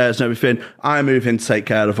downstairs and everything. I move in to take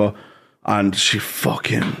care of her. And she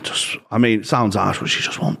fucking just, I mean, it sounds harsh, but she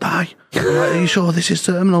just won't die. I'm like, are you sure this is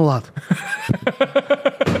terminal, lad?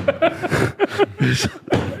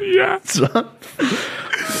 Yeah.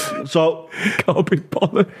 So, Can't be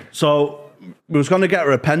bothered. So we was going to get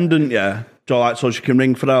her a pendant, yeah, so she can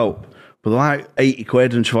ring for help. But they're like 80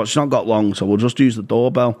 quid, and she thought she's not got long, so we'll just use the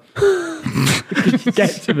doorbell.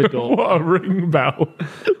 Get to the door. What a ring bell.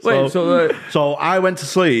 Wait, So I went to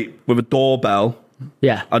sleep with a doorbell,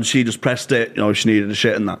 yeah. and she just pressed it, she needed a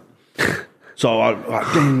shit and that. So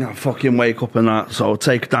I fucking wake up and that. So I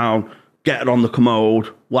take her down, get her on the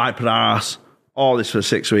commode, wipe her ass. All this for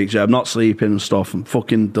 6 weeks, yeah. I'm not sleeping and stuff. I'm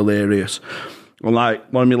fucking delirious. And like,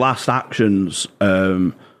 one of my last actions,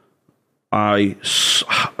 I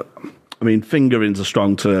mean, fingering's a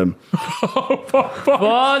strong term. Brother!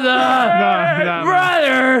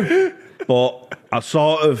 Brother! But I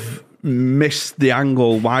sort of missed the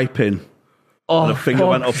angle wiping. Oh, The finger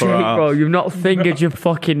went up her ass. bro. You've not fingered your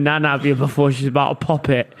fucking nan, have you, before she's about to pop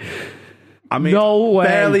it? I mean, No way.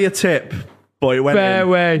 barely a tip, but it went Fair in.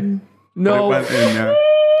 way. But No. it went in, yeah.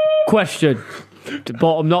 Question,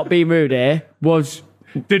 but I'm not being rude here.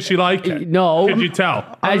 Did she like it? No. Could you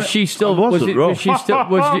tell? As she still I wasn't rough. she still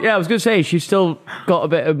was. Yeah, I was gonna say she's still got a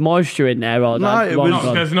bit of moisture in there. Or No, that it was- long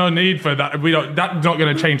gone. There's no need for that. We don't. That's not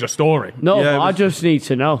going to change the story. No, Yeah, but it I was- just need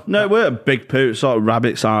to know. No, it weren't a big poo, sort of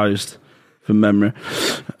rabbit-sized from memory.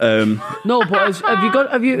 No, but have you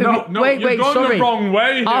got? Have you? No, wait, you've gone sorry. the wrong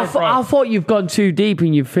way here, I thought you've gone too deep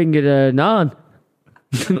and you've fingered a nan.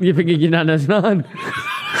 You fingered your nana's nan.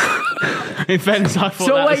 In fairness, I thought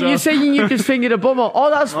So that wait, as well. you're saying you just fingered a bummer? Oh,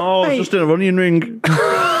 that's Oh, mate. it's just in a running ring.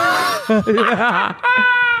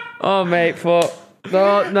 Oh, mate, fuck.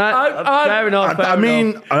 No, fair enough. I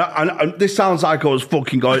mean, this sounds like I was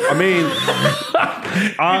fucking going. I mean,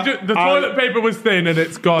 The toilet paper was thin and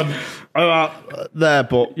it's gone. there,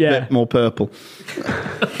 but Yeah. a bit more purple.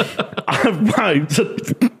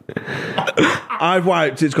 I've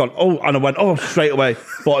wiped. It's gone. Oh, and I went. Oh, straight away.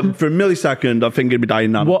 But for a millisecond, I think it'd be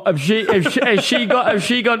dying now. What has she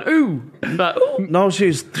gone? Ooh, like, ooh. No,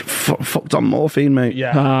 she's fucked on morphine, mate.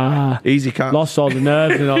 Yeah. Easy cat. Lost all the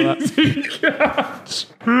nerves and all that.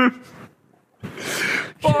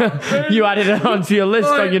 You added it onto your list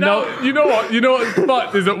on your Now, note. You know what? You know what's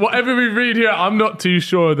fucked is that whatever we read here, I'm not too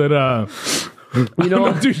sure that. You know I'm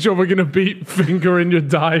what? not too sure we're gonna beat finger in your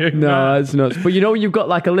dying. No, that's nuts. But you know when you've got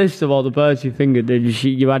like a list of all the birds you fingered, did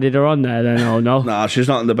you added her on there then? Oh no. Nah, she's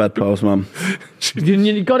not in the bedpost, man.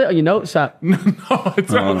 You got it on your notes app. No,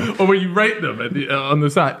 it's not. Or where you rate them on the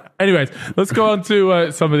site. Anyways, let's go on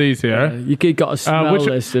to some of these here. You could got a smell which-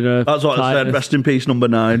 list and a That's what I said. tightness. Rest in peace, number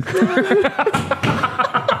 9.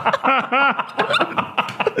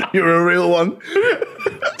 You're a real one.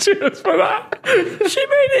 Cheers for that. She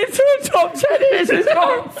made it to a top 10 here since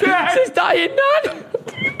Top 10. since dying nan.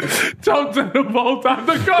 Top 10 of all time.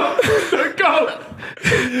 The goat.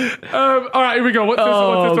 All right, here we go. What's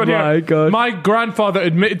this one here? my God. My grandfather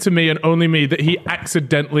admitted to me and only me that he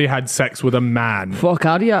accidentally had sex with a man. Fuck,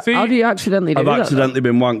 how do you accidentally do I've that? accidentally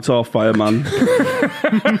been wanked off by a man.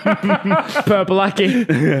 Purple lackey.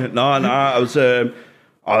 No,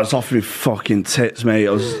 I was off my fucking tits, mate.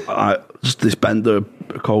 I was just this bender of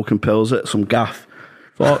coke and pills at some gaff.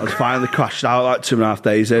 I was finally crashed out like 2.5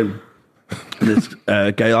 days in. And this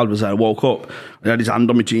gay lad was there. I woke up and he had his hand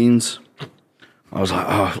on my jeans. I was like,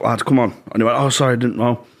 oh, lad, come on. And he went, oh, sorry, I didn't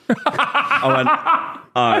know. I went,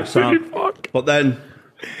 all right, so. But then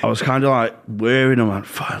I was kind of like wearing him. I went,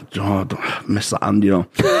 fuck, oh, I missed that hand, you know.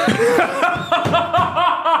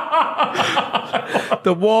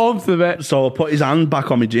 The warmth of it. So I put his hand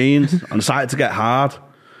back on my jeans and it started to get hard.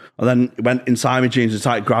 And then he went inside my jeans and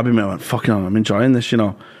started grabbing me. I went, fucking hell, I'm enjoying this, you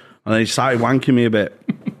know. And then he started wanking me a bit.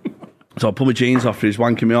 So I pulled my jeans off and he's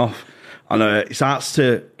wanking me off. And he starts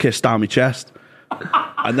to kiss down my chest.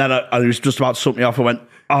 And then he was just about to suck me off. I went,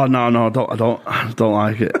 oh, no, I don't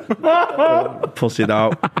like it. Pussied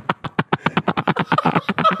out.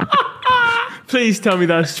 Please tell me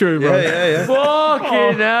that's true, bro. Yeah.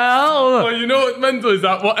 Fucking hell. Well, you know what's mental is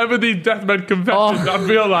that whatever these deathbed confessions, I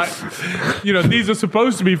feel like, these are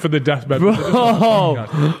supposed to be for the deathbed. Bro.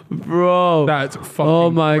 That's fucking Oh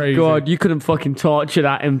my crazy. God, you couldn't fucking torture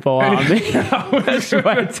that info out of me. I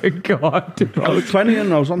swear to God. I was 20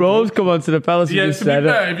 and I was on. Bro's come onto the palace Yeah, and to just be said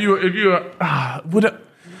fair, it.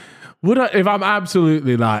 would I, if I'm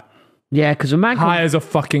absolutely like Yeah, because a man can... high as a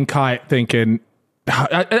fucking kite thinking,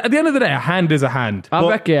 at the end of the day, a hand is a hand. I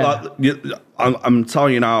reckon. I'm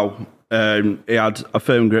telling you now, he had a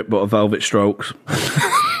firm grip but a velvet strokes.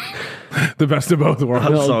 The best of both worlds.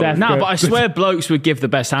 Little so- death No, grip. but I swear blokes would give the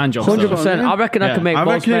best hand jobs. 100%. I reckon I can make I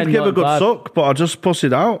most reckon men he'd give a look good bad. suck, but I just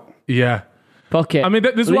pussied out. Yeah. Fuck it. I mean,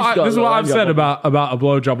 this is At least what you got a little I've hand said job. about a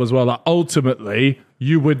blowjob as well. Like, ultimately,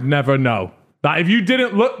 you would never know. Like, if you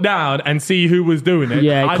didn't look down and see who was doing it,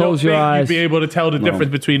 Yeah, I don't close your think eyes. you'd be able to tell the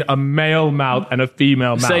difference between a male mouth and a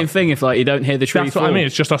female mouth. Same thing if you don't hear the tree That's what I fall. mean.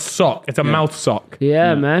 It's just a sock. It's a mouth sock.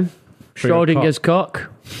 Yeah, man. Schrodinger's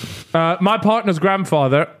cock. My partner's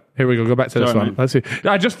grandfather. Here we go. Go back to this Sorry, one. mate. Let's see.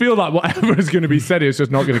 I just feel like whatever is going to be said, it's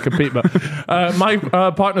just not going to compete. But my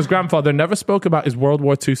partner's grandfather never spoke about his World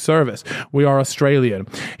War II service. We are Australian.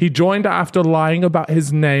 He joined after lying about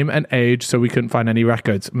his name and age, so we couldn't find any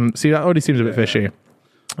records. See, that already seems a bit fishy.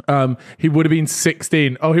 He would have been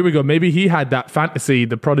 16. Oh, here we go. Maybe he had that fantasy,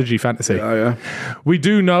 the prodigy fantasy. Oh, yeah. We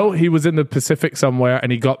do know he was in the Pacific somewhere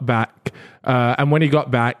and he got back. And when he got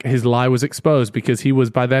back, his lie was exposed because he was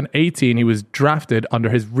by then 18. He was drafted under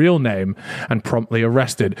his real name and promptly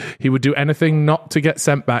arrested. He would do anything not to get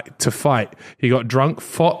sent back to fight. He got drunk,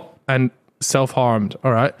 fought, and self-harmed.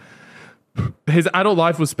 All right. His adult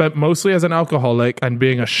life was spent mostly as an alcoholic and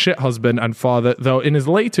being a shit husband and father, though in his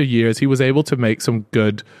later years, he was able to make some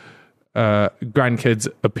good grandkids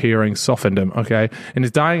appearing softened him. Okay, in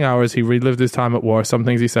his dying hours, he relived his time at war. Some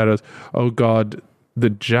things he said was, "Oh God, the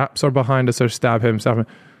Japs are behind us, or stab him, stab him."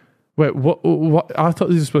 Wait, what? I thought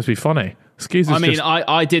this was supposed to be funny. Excuse me.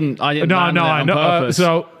 I didn't. No, land it I on know. purpose.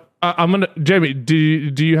 So I'm gonna, Jamie. Do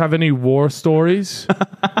you have any war stories?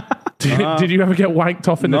 Did you ever get wanked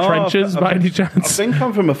off in the trenches by any I chance? think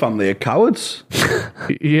I'm from a family of cowards.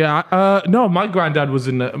 Yeah. No, my granddad was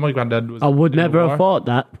in. My granddad was. I would in the never war. have thought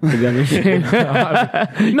that, to be honest.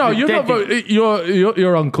 No, you're not.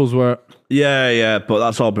 Your uncles were. Yeah, but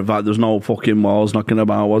that's all provided. There's no fucking walls knocking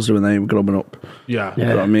about, was there, when they were growing up? Yeah. You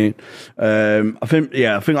know what I mean? I think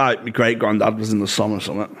like my great granddad was in the sun or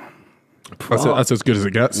something. That's as good as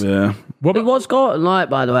it gets. Yeah. It was Gorton like,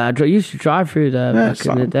 by the way. I used to drive through there back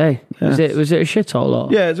in the day. Yeah. Was it a shithole?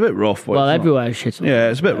 Or? Yeah, it's a bit rough. But Well, it's not- everywhere is shithole. Yeah,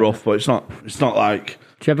 it's a bit rough, but it's not like.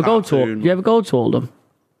 Do you ever go to Oldham?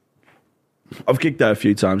 I've gigged there a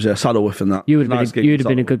few times. Yeah, Saddleworth and that. You'd have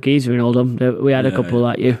been a good geezer in Oldham. We had a couple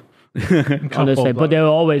like you. Honestly, but they were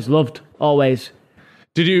always loved. Always.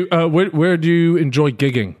 Did you? Where do you enjoy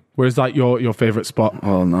gigging? Where's like your favorite spot?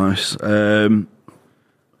 Oh, nice.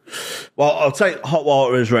 Well, I'll take Hot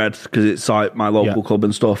Water as Red because it's like my local club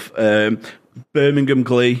and stuff. Birmingham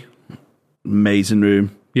Glee, amazing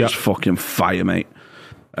room. Yeah. Just fucking fire, mate.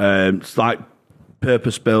 It's like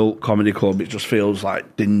purpose-built comedy club. It just feels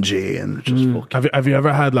like dingy and just fucking. Have you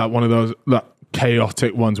ever had like one of those like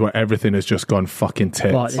chaotic ones where everything has just gone fucking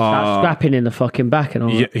tits? What, scrapping in the fucking back and all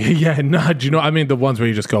that? Yeah, no. Do you know what I mean? The ones where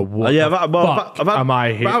you just go, what Yeah, the fuck am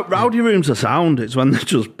I here? Rowdy rooms are sound. It's when they're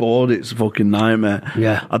just bored. It's a fucking nightmare.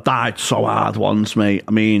 Yeah. I died so hard once, mate.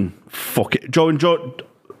 I mean, fuck it. Joe,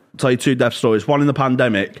 tell you two death stories. One in the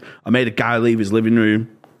pandemic. I made a guy leave his living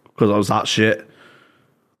room because I was that shit.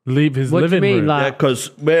 Leave his What do you living mean, room. like- Yeah, because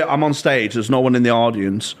I'm on stage. There's no one in the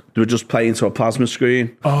audience. They were just playing to a plasma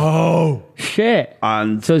screen. Oh, Shit.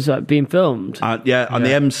 And So it's like being filmed.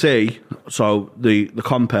 the MC, so the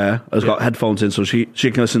compere has got headphones in, so she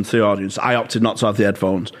can listen to the audience. I opted not to have the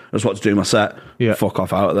headphones. I just wanted to do my set. Yeah. Fuck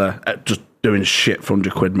off out of there. Just doing shit for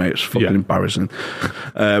 £100, mate. It's fucking embarrassing.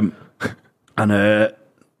 I heard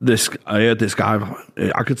this guy.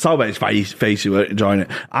 I could tell by his face he weren't enjoying it.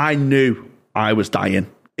 I knew I was dying.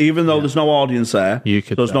 Even though there's no audience there,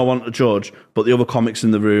 there's no one to judge, but the other comics in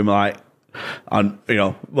the room, like, and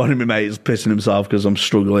one of my mates is pissing himself because I'm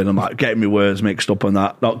struggling. I'm like getting my words mixed up on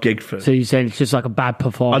that. Not gig for. So you're saying it's just like a bad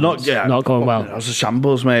performance? Not going well. I was a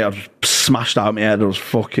shambles, mate. I was smashed out my head. I was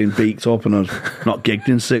fucking beaked up, and I was not gigged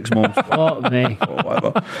in 6 months. Fuck me. Or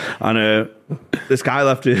whatever. And this guy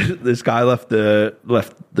left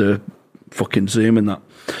the fucking Zoom and that.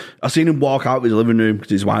 I seen him walk out of his living room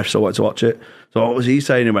because his wife still wanted to watch it. So what was he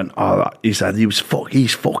saying? He went, he said he's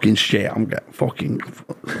fucking shit. I'm getting fucking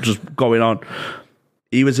just going on.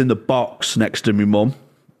 He was in the box next to my mum.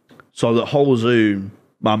 So the whole Zoom,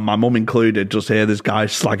 my mum included, just hear this guy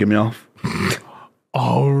slagging me off.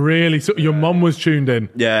 Oh, really? So your mum was tuned in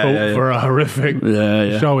for a horrific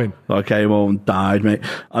showing? I came home and died, mate.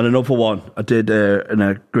 And another one I did in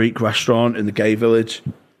a Greek restaurant in the gay village.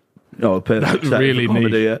 Perfect. That's really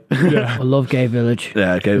comedy, niche. I love Gay Village.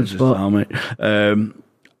 Yeah, Gay Village is down, mate.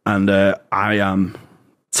 And I am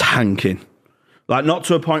tanking. Like, not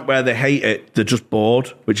to a point where they hate it, they're just bored,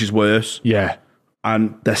 which is worse. Yeah.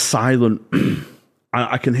 And they're silent. And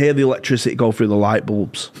I can hear the electricity go through the light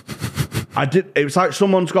bulbs. It was like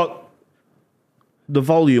someone's got the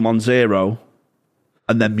volume on 0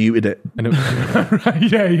 and then muted it. And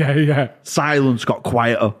yeah. Silence got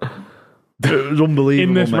quieter. It was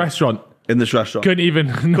unbelievable. In this restaurant. In this restaurant.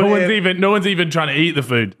 No one's even trying to eat the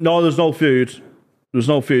food. No, there's no food. There's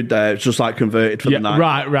no food there. It's just like converted for the night.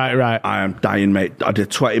 Right. I am dying, mate. I did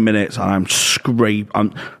 20 minutes and I'm scraped.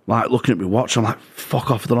 I'm like looking at my watch. I'm like, fuck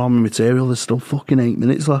off the normal material. There's still fucking 8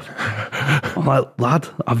 minutes left. I'm like, lad,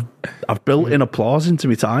 I've built in applause into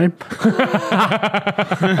my time.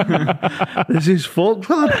 This is fucked,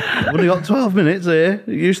 lad. I've only got 12 minutes here.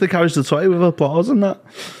 It usually carries the 20 with applause and that.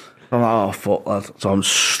 I'm like, oh, fuck, lad. So I'm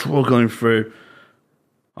struggling through.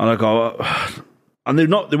 And I go, and they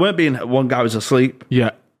weren't being, one guy was asleep.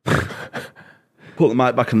 Yeah. Put the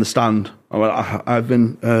mic back in the stand. I went, I've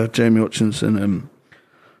been Jamie Hutchinson.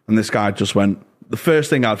 And this guy just went, the first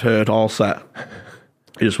thing I've heard all set,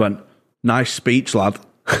 he just went, nice speech, lad.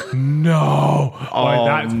 No.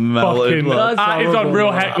 That's melted, fucking... lad. That is on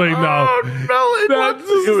real heckling, though. Melted, lad.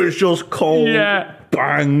 It was just cold. Yeah.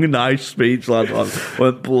 bang, nice speech, lad.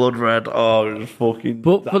 Went blood red. Oh, it was fucking.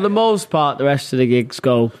 But for the most part, the rest of the gigs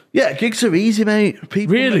go. Yeah, gigs are easy, mate.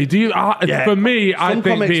 People Really? Do you? Yeah. For me, I Some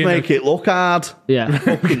think comics being make it look hard. Yeah.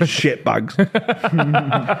 Fucking shitbags.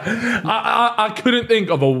 I couldn't think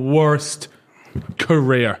of a worst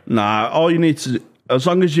career. Nah, all you need to do, as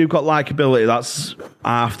long as you've got likability, that's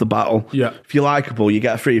half the battle. Yeah. If you're likable, you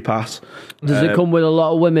get a free pass. Does it come with a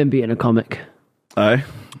lot of women being a comic? Eh?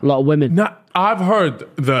 A lot of women. Now, I've heard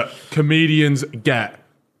that comedians get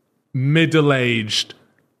middle-aged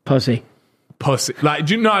Pussy. pussy. Like,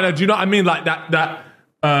 do you know what I mean? Like that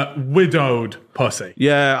widowed pussy.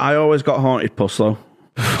 Yeah, I always got haunted puss, though.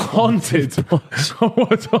 Haunted puss.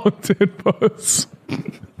 What's haunted puss?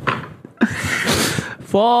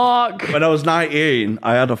 Fuck. When I was 19,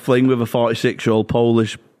 I had a fling with a 46-year-old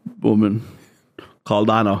Polish woman called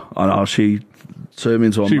Anna. And she turned me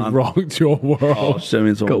into a She man. rocked your world. Oh, she turned me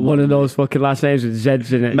into a Got man. one of those fucking last names with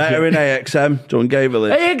Z's in it. Met her in AXM. John gave her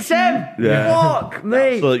this. AXM! Yeah. Fuck me!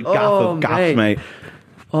 Absolute gaff of gaff, mate.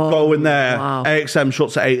 Go in there. wow. AXM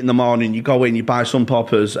shuts at 8 in the morning. You go in, you buy some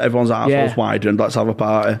poppers. Everyone's arseholes Yeah. widened. Let's have a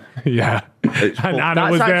party. Yeah. It's And full-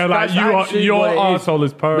 Anna was there like, your arsehole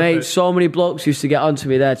is perfect. Mate, so many blokes used to get onto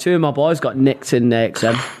me there. 2 of my boys got nicked in the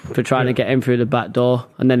XM for trying to get in through the back door,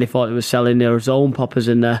 and then they thought they were selling their own poppers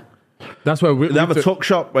in there. That's where They have a tuck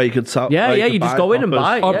shop where you could sell. Yeah, where yeah, you could just buy go in and poppers.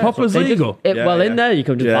 buy it. Are yeah. poppers They just- legal? In there, you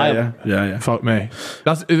can just buy them. Yeah. Fuck me.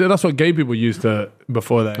 That's what gay people used to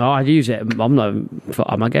before they. Oh, I'd use it. I'm not.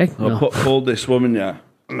 Am I gay? I No. pulled this woman, yeah.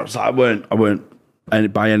 And I was like, I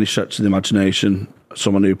weren't by any stretch of the imagination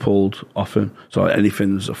someone who pulled off him. So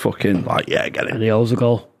anything's a fucking, like, yeah, get And it. the holes a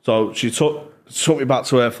goal. So she took me back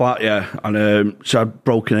to her flat, yeah. And she had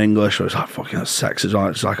broken English. I was like, fucking, that's sexy.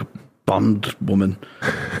 She's like a Bond woman.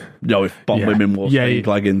 You know, if Bond women wore stained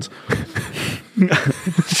leggings.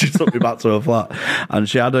 She took me back to her flat. And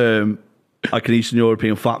she had like an Eastern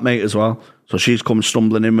European flatmate as well. So she's come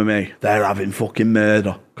stumbling in with me. They're having fucking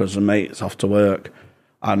murder because the mate's off to work.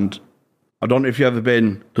 And I don't know if you've ever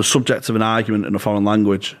been the subject of an argument in a foreign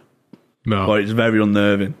language, No. but it's very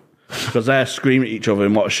unnerving because they're screaming at each other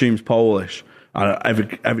in what assumes Polish. And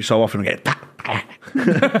every so often I get...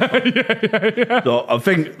 So I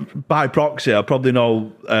think by proxy, I probably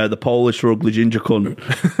know the Polish for ugly ginger cunt.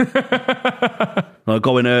 I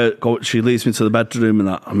go in her, she leads me to the bedroom, and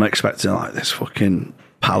I'm expecting like this fucking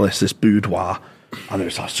palace, this boudoir, and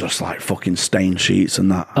it's just like fucking stained sheets and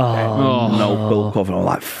that. No quilt cover. I'm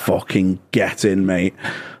like, fucking get in, mate.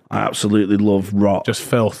 I absolutely love rot. Just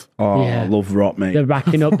filth. I love rot, mate. They're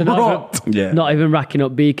racking up. They're Rot. not even racking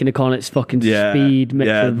up beacon icon. It's fucking speed. Mix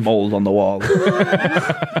of, mold on the wall.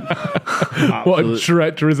 What a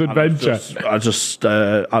treacherous adventure. I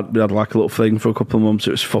had like a little thing for a couple of months.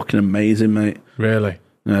 It was fucking amazing, mate. Really?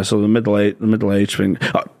 Yeah, so the middle age thing.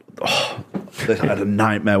 I had a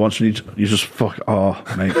nightmare once you just fuck. Oh,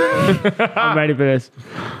 mate. I'm ready for this.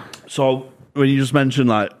 So when you just mentioned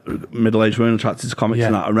like middle-aged women attracted to comics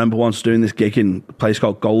and that, I remember once doing this gig in a place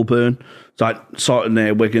called Goulburn. It's like sort of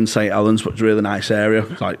near Wigan, St Helens, but it's a really nice area.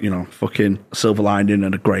 It's like, you know, fucking silver lining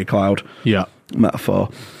and a grey cloud. Yeah. Metaphor.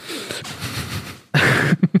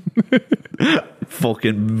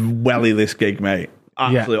 Fucking welly this gig, mate.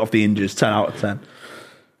 Absolutely off the hinges, 10 out of 10.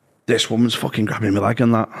 This woman's fucking grabbing my leg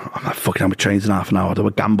and that. I'm like, fucking, I'm trains in half an hour. Do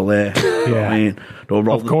a gamble here. You know what I mean?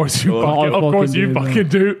 Of course you fucking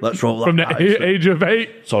do. Let's roll that From the dice. age of 8.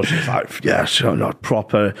 So she's like, yeah, she's got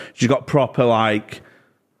proper, like,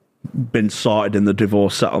 been sorted in the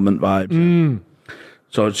divorce settlement vibes.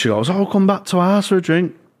 So she goes, oh, come back to ours for a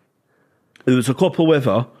drink. There was a couple with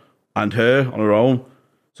her and her on her own.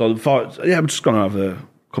 So I thought, yeah, I'm just going to have a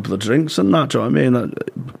couple of drinks and that, do you know what I mean?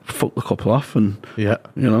 Fuck the couple off and, you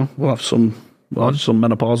know, we'll have some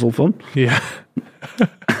menopausal fun. Yeah.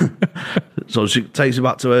 So she takes me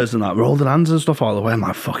back to hers and that, we're holding hands and stuff all the way. I'm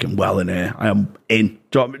like, fucking well in here. I am in.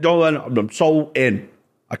 Do you know what I mean? I'm so in.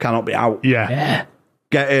 I cannot be out. Yeah.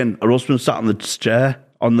 Get in. Her husband sat on the chair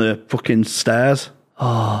on the fucking stairs.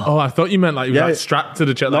 Oh, I thought you meant like he was like strapped to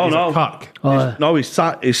the chair like he's a cuck. No, he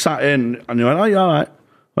sat in and he went, oh, you all right? I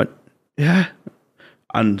went, yeah.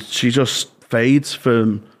 And she just fades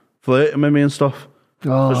from flirting with me and stuff.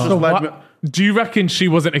 Do you reckon she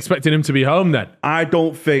wasn't expecting him to be home then? I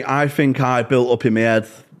think I built up in my head.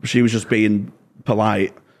 She was just being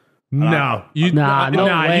polite. No, you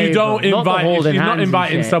way, don't bro. Not the invite. holding She's not hands and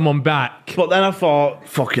inviting shit. someone back. But then I thought,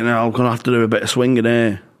 fucking hell, I'm going to have to do a bit of swinging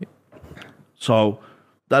here. So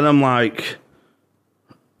then I'm like,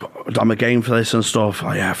 I'm a game for this and stuff.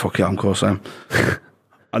 Oh, yeah, fuck it, of course I am.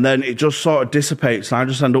 And then it just sort of dissipates, and I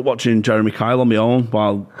just end up watching Jeremy Kyle on my own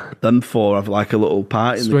while them four have like a little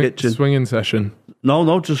party in the kitchen. Swinging session.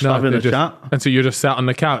 No, just having a chat. And so you just sat on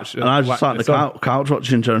the couch. And I just sat on the couch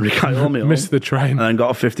watching Jeremy Kyle me Missed the train. and then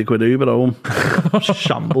got a 50 quid Uber home.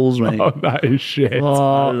 Shambles, mate. Oh, that is shit. It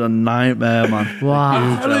was a nightmare, man. Wow.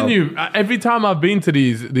 I'm telling you, every time I've been to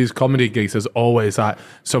these comedy gigs, there's always like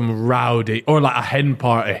some rowdy or like a hen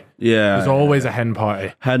party. Yeah. There's always a hen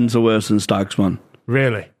party. Hens are worse than stags, man.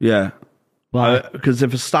 Really? Yeah. Why? Because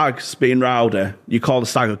if a stag's being rowdy, you call the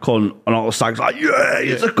stag a cunt, and all the stags are like, yeah,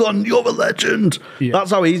 it's a cunt, you're a legend. Yeah.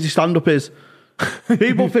 That's how easy stand-up is.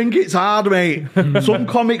 People think it's hard, mate. Some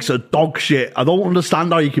comics are dog shit. I don't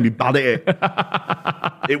understand how you can be bad at it.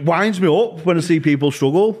 It winds me up when I see people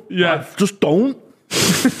struggle. Yeah. Like, just don't.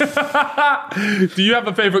 Do you have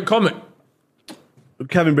a favourite comic?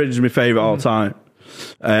 Kevin Bridges is my favourite all time.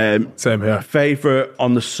 Same here. Favourite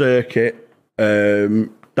on the circuit, Dan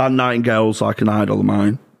Nightingale's like an idol of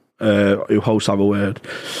mine, who hosts Have a Word,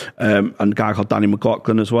 and a guy called Danny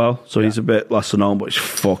McLaughlin as well. So he's a bit lesser known, but he's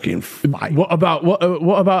fucking fine. What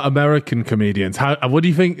about American comedians? What do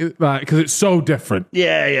you think? Because it's so different.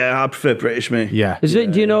 Yeah, I prefer British, me. Yeah.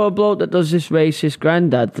 Do you know a bloke that does this racist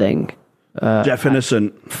granddad thing? Jeff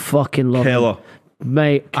Innocent, Fucking love killer. him.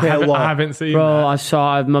 Mate, I haven't seen bro, that. I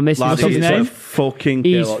saw my missus. Lad, What's his he's name? a fucking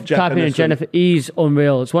He's killer. Jeff typing in Innocent. Jennifer. He's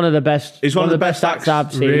unreal. It's one of the best. He's one of the best acts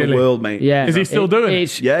I've seen. in the world, mate. Yeah. Is he still doing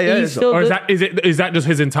it? Yeah, yeah, He's still Or is doing- that just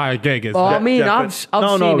his entire gig? Is Oh, that? I mean, I've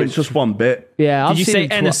no, seen him. it's just one bit. Yeah, I've Did you seen say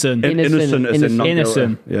him innocent? Innocent as in not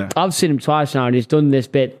Innocent. guilty. Yeah. I've seen him twice now, and he's done this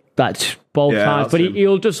bit like both Yeah, times. I've But seen him.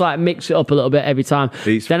 he'll just like mix it up a little bit every time.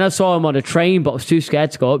 Then I saw him on a train, but I was too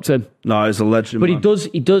scared to go up to him. No, he's a legend. But man.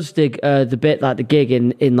 he does the bit like the gig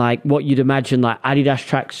in like what you'd imagine like Adidas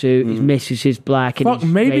tracksuit. His missus is black. And Fuck,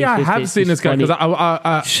 he's maybe I racist, have it's seen this guy funny.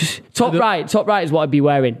 because top right is what I'd be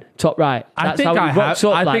wearing. Top right. I That's think how he I rocks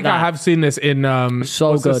have. up I like think that. I have seen this in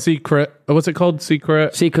So what's the good. secret. What's it called?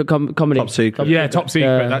 Secret. Comedy. Top Secret. Yeah, Top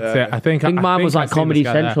Secret. That's it. I think mine was like Comedy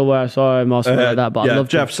Central where I saw him or something like that. But I loved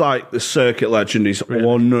Jeff's him. like the circuit legend. He's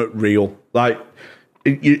unreal. Like,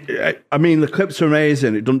 I mean, the clips are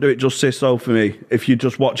amazing. It doesn't do it justice though for me. If you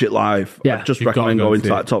just watch it live, Yeah. I just You've recommend gotta go going and to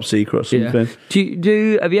see like it. Top Secret or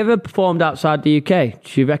something. Have you ever performed outside the UK?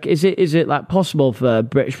 Do you reckon, is it like possible for a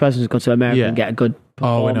British person to go to America Yeah. and get a good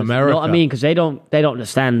Oh, in performance? You know what I America. mean? Because they don't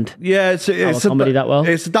understand. Yeah, it's comedy that well?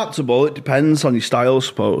 It's adaptable. It depends on your style, I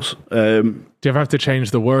suppose. Do you ever have to change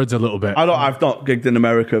the words a little bit? I've not gigged in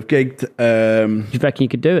America. I've gigged. Do you reckon you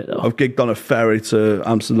could do it though? I've gigged on a ferry to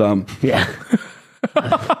Amsterdam. Yeah.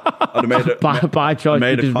 And I made a, by choice. I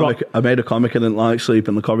made you a just comic. I made a comic and didn't like sleep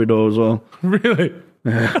in the corridor as well. Really?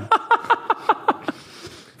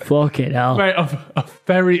 Fucking hell. Mate, a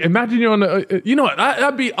ferry. Imagine you're on a. You know what?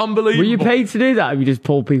 That'd be unbelievable. Were you paid to do that? Or you just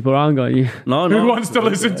pull people around, got you? No, Who no. wants to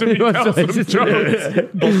listen to me Who wants tell to some listen to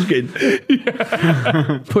jokes? Busking.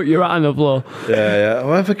 Put your hat on the floor. Yeah.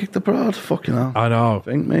 Whoever kicked abroad, fucking hell. I know.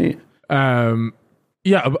 think, mate.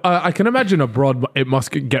 Yeah, I can imagine abroad. It must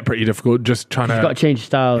get pretty difficult just trying You've got to change your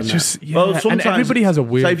style. and that. just. Yeah. Well, and sometimes everybody has a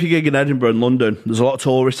weird. Say if you gig in Edinburgh and London, there's a lot of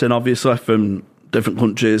tourists in, obviously, from different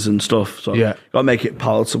countries and stuff. So Yeah. got to make it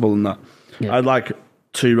palatable and that. Yeah. I had like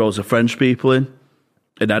 2 rows of French people in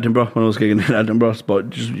Edinburgh when I was gigging in Edinburgh,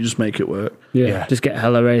 but you just make it work. Yeah. Just get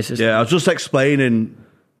hella racist. Yeah, I was just explaining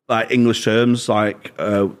like English terms, like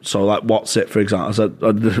so, like what's it, for example. I said,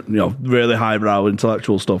 really highbrow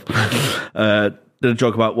intellectual stuff. Did a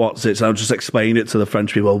joke about what's it, so I was just explaining it to the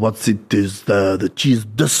French people. What's it is the cheese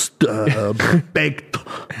just baked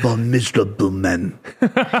the miserable men,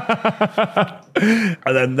 and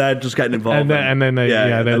then they're just getting involved. And then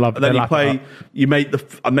they love. And then they you laugh play. it up.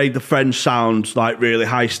 I made the French sound like really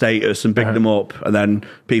high status and big them up, and then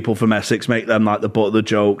people from Essex make them like the butt of the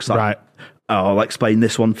jokes. Like, Right. Oh, I'll explain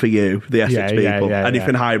this one for you, the Essex Yeah, people. yeah,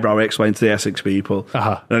 Anything yeah. highbrow, I explain to the Essex people.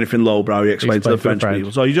 Uh-huh. And anything lowbrow, you explain to the French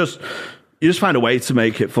people. So you just find a way to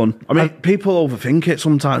make it fun. I mean, people overthink it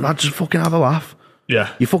sometimes. I just fucking have a laugh.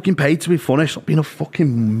 Yeah. You're fucking paid to be funny. Stop being a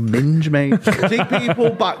fucking minge, mate. See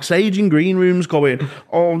people backstage in green rooms going,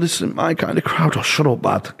 oh, this isn't my kind of crowd. Oh, shut up,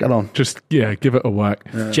 lad. Get on. Just give it a work.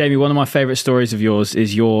 Jamie, one of my favourite stories of yours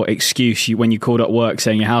is your excuse when you called at work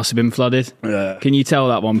saying your house had been flooded. Yeah. Can you tell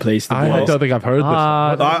that one, please? to the I boys? don't think I've heard this.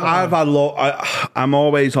 I've had I'm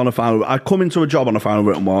always on a final. I come into a job on a final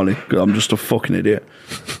written warning because I'm just a fucking idiot.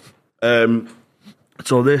 So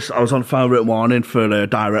I was on final written warning for a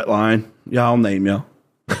direct line. Yeah, I'll name you.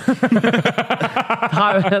 Direct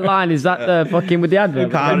line, is that the fucking with the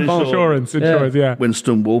advert? Car Insurance, yeah.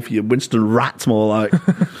 Winston Wolf, you Winston Rat, more like.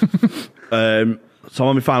 So I'm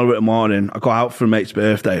on my final written warning. I got out for a mate's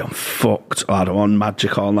birthday. I'm fucked. I'm on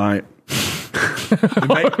magic all night.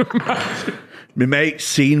 My mate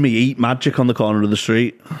seen me eat magic on the corner of the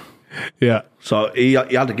street. Yeah. So he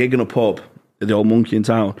had a gig in a pub at the old Monkey in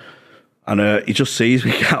town, and he just sees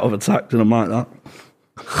me get out of a taxi, and I'm like that.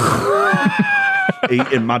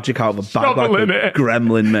 Eating magic out of a bag like a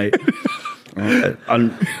gremlin, mate.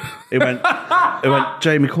 And he went,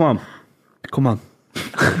 Jamie, come on.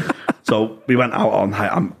 So we went out on,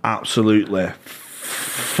 I'm absolutely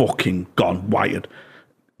fucking gone, wired.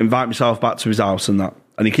 Invite myself back to his house and that.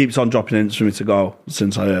 And he keeps on dropping hints for me to go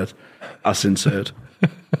since heard.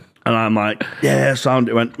 And I'm like, yeah, sound.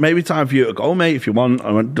 It went, maybe time for you to go, mate, if you want.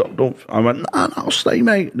 I went, don't. I went, nah, I'll stay,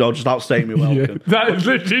 mate. No, just outstay me welcome. That is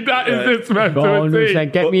literally, this man.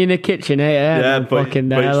 Get me in the kitchen,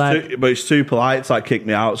 but it's too polite to like kick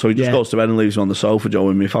me out. So he just goes to bed and leaves me on the sofa, Joe,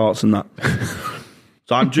 with my thoughts and that.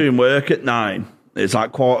 So I'm doing work at 9. It's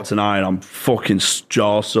like 8:45. I'm fucking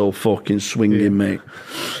jaw so fucking swinging, mate.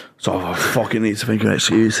 So I fucking need to think of an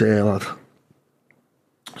excuse here, lad.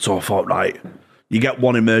 So I thought, right, you get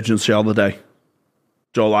one emergency holiday,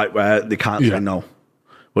 Joe, like where they can't say no,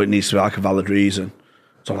 but it needs to be like a valid reason.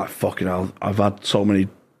 So I'm like, fucking hell, I've had so many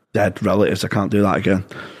dead relatives, I can't do that again.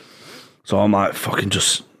 So I'm like, fucking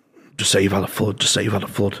just say you've had a flood, just say you've had a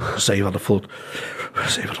flood, just say you've had a flood,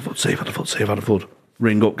 say you've had a flood, say you've had a flood, say you've had a flood.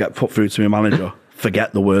 Ring up, get put through to my manager,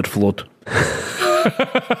 forget the word flood.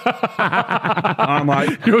 I'm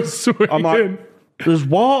like, you're sweet. I'm like, there's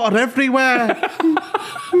water everywhere.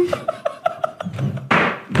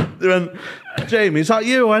 They went, Jamie, is that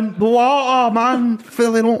you? I went, the water, man,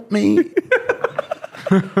 filling up me.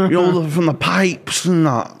 From the pipes and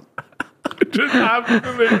that. Just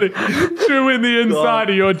absolutely chewing the inside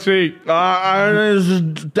of your cheek. There's a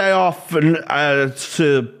day off and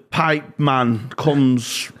to pipe man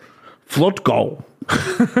comes flood goal.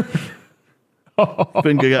 I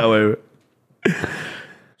think I get away with it.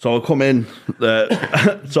 So I come in.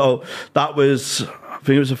 So that was, I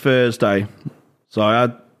think it was a Thursday. So I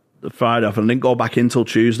had the Friday off and I didn't go back in till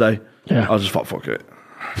Tuesday. Yeah. I was just fuck it.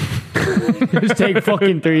 Just take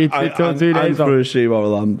fucking 2 days off. For a sheep over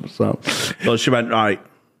lamb. So she went, right,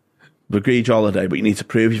 we've agreed your holiday, but you need to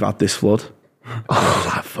prove you've had this flood. I was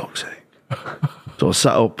like, fuck's sake. So I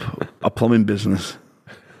set up a plumbing business.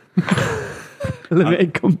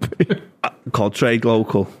 Limited company. Called Trade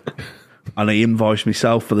Local. And I invoiced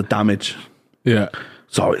myself for the damage. Yeah.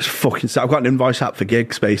 So it's fucking... I've got an invoice app for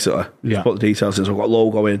gigs, basically. Just put the details in. So I've got a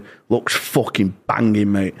logo in. Looks fucking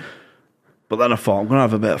banging, mate. But then I thought, I'm going to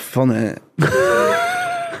have a bit of fun in it.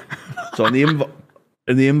 So in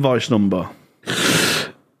the invoice number,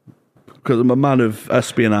 because I'm a man of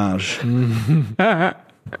espionage, I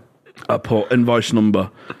put invoice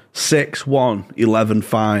number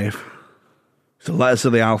 61115. So letters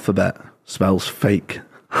of the alphabet spells fake.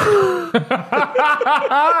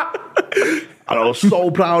 And I was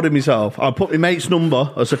so proud of myself. I put my mate's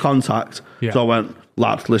number as a contact. Yeah. So I went,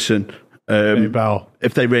 lad, listen,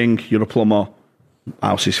 if they ring, you're a plumber,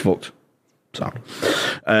 house is fucked. So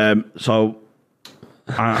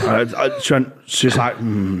she's like,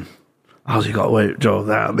 how's he got away with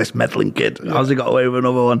Joe? This meddling kid. How's he got away with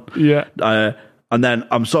another one? Yeah. And then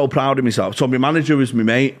I'm so proud of myself. So my manager was my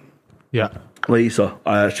mate. Yeah. Lisa,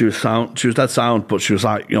 she was sound. She was dead sound, but she was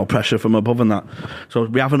like, pressure from above and that. So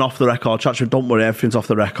we have an off the record chat. She went, don't worry, everything's off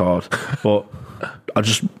the record. But I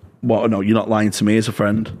just want to know you're not lying to me as a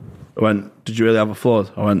friend. I went, did you really have a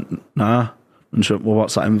flood? I went, nah. And she went, well,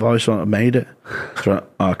 what's that invoice? I went, I made it. She went,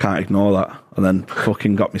 I can't ignore that. And then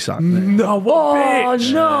fucking got me sacked. No, what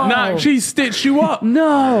bitch? No. Nah, she stitched you up.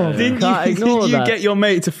 No. Didn't you get your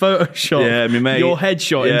mate to Photoshop my mate, your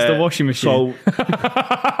headshot into the washing machine?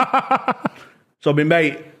 So my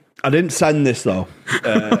mate, I didn't send this though.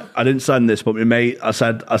 I didn't send this, but my mate, I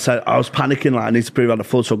said, I was panicking, like I need to prove I had a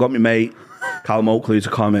flood. So I got my mate, Callum Oakley, who's a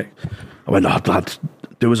comic. I went, lad,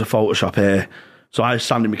 there was a Photoshop here. So I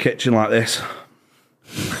stand in my kitchen like this.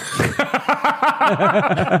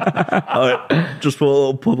 Just put a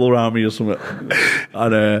little puddle around me or something.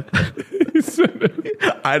 And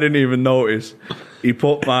I didn't even notice. He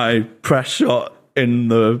put my press shot in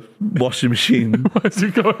the washing machine. Where's he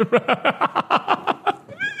going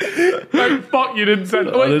like, fuck, you didn't send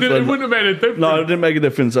it. It wouldn't have made a difference. No, it didn't make a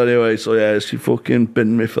difference anyway. So yeah, she fucking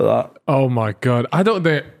binned me for that. Oh my God. I don't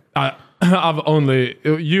think... I've only...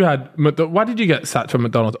 You had... Why did you get sacked from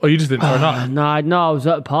McDonald's? Oh, you just didn't turn up? No, I was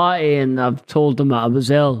at a party and I've told them that I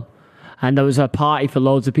was ill. And there was a party for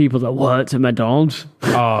loads of people that worked at McDonald's.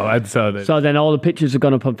 Oh, I'd say that. So then all the pictures have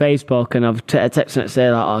gone up on Facebook and I've texted and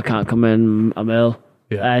say like, I can't come in, I'm ill.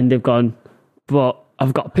 Yeah. And they've gone, but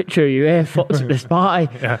I've got a picture of you here, photos at this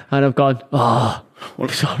party. Yeah. And I've gone,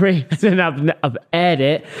 sorry. And I've aired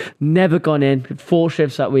it, never gone in, 4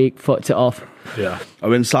 shifts that week, fucked it off. Yeah.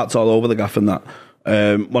 I've been sacked all over the gaff and that.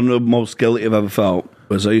 One of the most guilty I've ever felt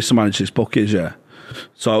was I used to manage this bookies, yeah.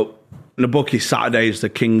 So in the bookies, Saturday is the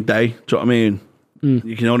king day. Do you know what I mean?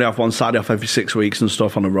 You can only have one Saturday off every 6 weeks and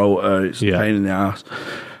stuff on a rota. It's a pain in the ass.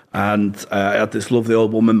 And I had this lovely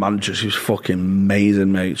old woman manager. She was fucking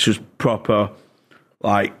amazing, mate. She was proper,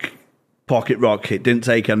 like, pocket rocket. Didn't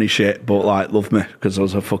take any shit, but, like, loved me because I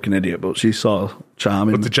was a fucking idiot. But she's sort of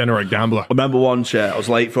charming. A degenerate gambler. I remember once, I was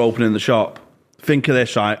late for opening the shop. Think of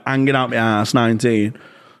this, right? Hanging out my ass, 19,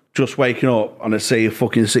 just waking up, and I see a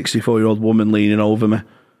fucking 64-year-old woman leaning over me.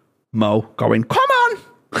 Mo, going, come on!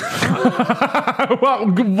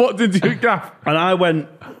 What did you gaff? And I went,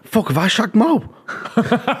 fuck, have I shagged Mo?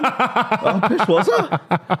 How pissed was I?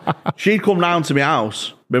 She'd come round to my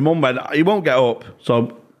house. My mum went, he won't get up.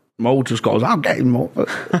 So Mo just goes, I'll get him up.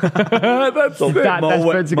 That's So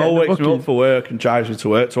Mo wakes me up for work and drives me to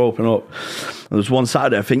work to open up. And there was one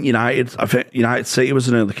Saturday, I think United City was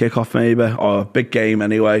an early kickoff maybe, or a big game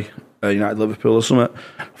anyway, United Liverpool or something.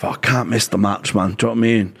 I thought, I can't miss the match, man. Do you know what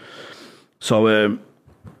I mean? So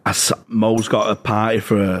Mo's got a party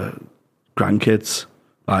for her grandkids,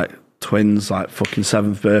 like twins, like fucking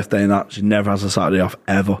 7th birthday and that. She never has a Saturday off,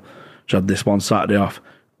 ever. She had this one Saturday off.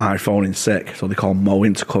 I phone in sick, so they call Mo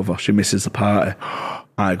in to cover. She misses the party.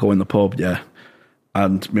 I go in the pub,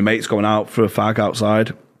 and my mate's going out for a fag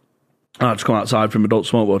outside. I just come outside for him, I don't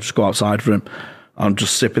smoke, but I'll just go outside for him. I'm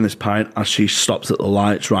just sipping this pint as she stops at the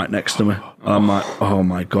lights right next to me. And I'm like, oh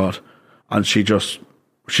my God. And she just,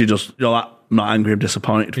 you know, like, I'm not angry, I'm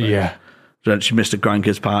disappointed. Yeah. Then she missed a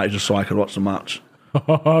grandkids party just so I could watch the match.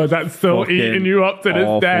 Oh, that's still Fucking eating you up to this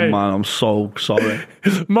awful, day. Man, I'm so sorry.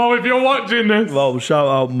 Mo, if you're watching this. Well, shout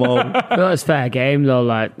out Mo. Well, it's fair game though.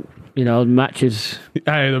 Like, you know, matches.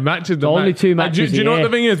 Hey, the matches. The only two matches Do you know what the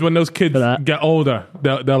thing is? When those kids that. get older,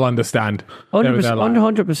 they'll understand.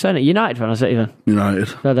 100%. United fan, I said even. United.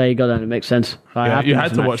 So there you go. Then it makes sense. You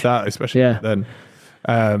had to watch that, especially then.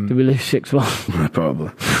 Did we lose 6-1?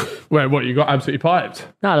 Probably. Wait, what? You got absolutely piped?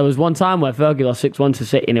 No, there was one time where Fergie lost 6-1 to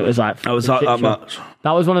City, and it was like. I was at that match.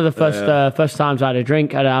 That was one of the first times I had a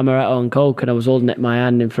drink. I had an amaretto and Coke, and I was holding it in my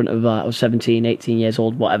hand in front of, I was 17, 18 years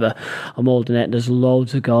old, whatever. I'm holding it, and there's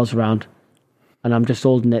loads of girls around. And I'm just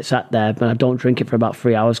holding it, sat there, but I don't drink it for about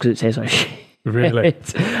 3 hours because it tastes like shit. Really?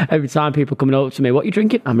 Every time people coming over to me, what are you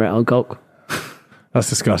drinking? Amaretto and Coke. That's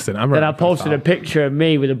disgusting. Then I posted a picture of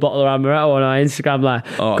me with a bottle of amaretto on our Instagram, like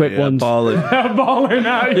quick ones. Balling. Balling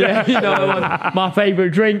out, Yeah, you know, my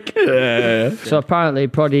favourite drink. Yeah. So apparently,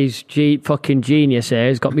 Proddy's fucking genius here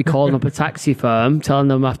has got me calling up a taxi firm, telling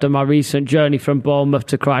them after my recent journey from Bournemouth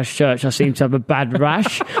to Christchurch, I seem to have a bad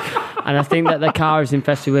rash, and I think that the car is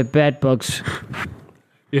infested with bed bugs.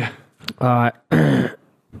 Yeah. All right.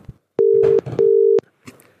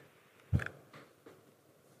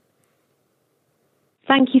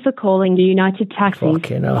 Thank you for calling the United Taxi.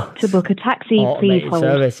 Fucking hell. To book a taxi, please Automated hold.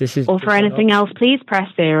 service. This is Or for anything else, please press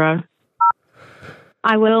 0.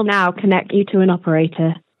 I will now connect you to an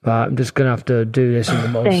operator. Right, I'm just going to have to do this in the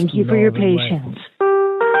most Thank you for your northern way. patience.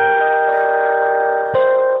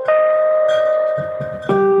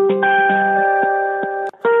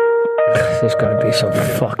 There's going to be some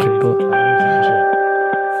fucking book.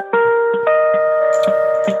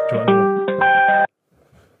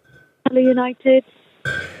 Hello, United.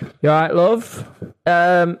 You all right, love?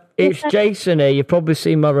 It's Jason here. You've probably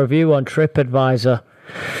seen my review on TripAdvisor.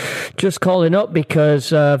 Just calling up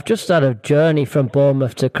because I've just had a journey from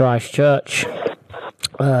Bournemouth to Christchurch.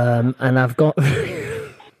 And I've got...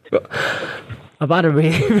 I've had a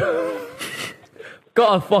really...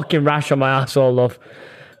 got a fucking rash on my arsehole, love.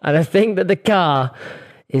 And I think that the car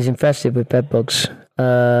is infested with bed bugs.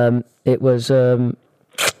 It was... the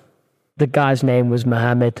guy's name was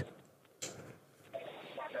Mohammed.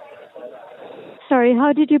 Sorry,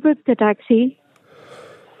 how did you book the taxi?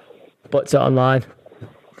 Booked it online.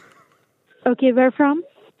 Okay, where from?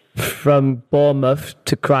 From Bournemouth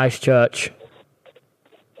to Christchurch.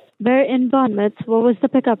 Where in Bournemouth? What was the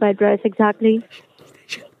pickup address exactly?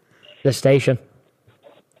 The station.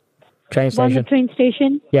 Train station. Bournemouth train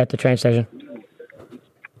station? Yeah, the train station.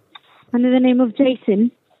 Under the name of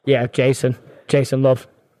Jason? Yeah, Jason. Jason Love.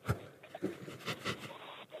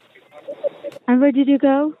 And where did you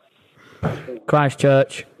go?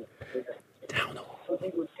 Christchurch.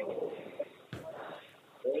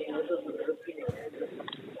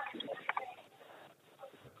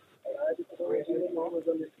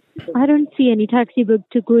 I don't see any taxi book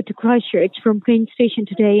to go to Christchurch from train station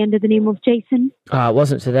today under the name of Jason. It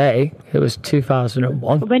wasn't today. It was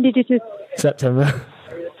 2001. When did you take... September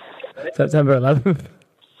 11th.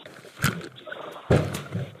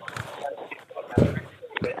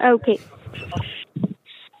 Okay.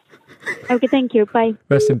 Okay, thank you. Bye.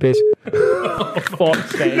 Rest in peace.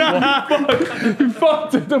 Fuck's sake. You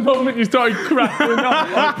fucked at the moment you started cracking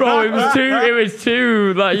up. Bro, it was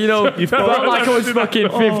too, like, you know, you felt like I was fucking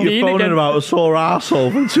 15 You're phoning again. about a sore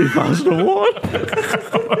arsehole from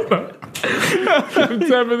 2001.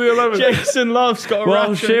 10th of the 11th. Jason Love's got a Well,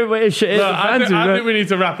 ration. shit, No, I think we need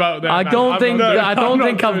to wrap out there. I don't think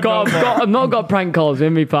I've not got prank calls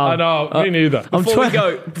in me, pal. I know, me neither. I'm Before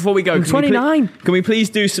 20. we go, I'm 29. Can we please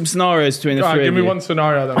do some scenarios between the All right, three give of me you? one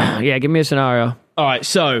scenario then. Yeah, give me a scenario. All right,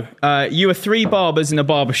 so you were 3 barbers in a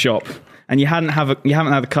barber shop, and you haven't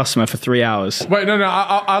had a customer for 3 hours. Wait, no,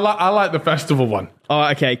 I like the festival one. Oh,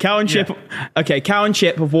 okay. Cal and Chip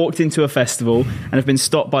have walked into a festival and have been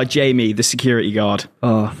stopped by Jamie, the security guard.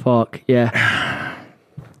 Oh, fuck. Yeah.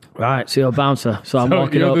 Right, so you're a bouncer. So I'm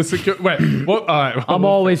walking You're up. Wait, what? All right. I'm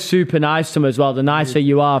always super nice to them as well. The nicer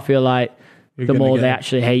you are, I feel like, the gonna more get they it.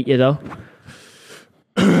 actually hate you, though.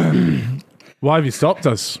 Why have you stopped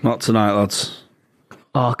us? Not tonight, lads.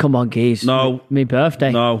 Oh, come on, geez. No. Me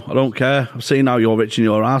birthday. No, I don't care. I've seen how you're rich in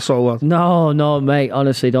your arsehole, lad. No, mate.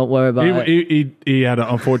 Honestly, don't worry about it. He had an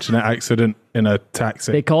unfortunate accident in a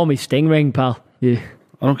taxi. They call me Stingring, pal. Yeah.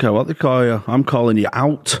 I don't care what they call you. I'm calling you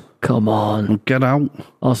out. Come on. Get out.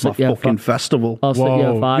 I'll My slip you a fucking fi- festival. I'll slip you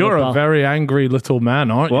a Whoa, fiver, you're a pal. very angry little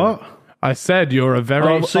man, aren't you? What? I said you're a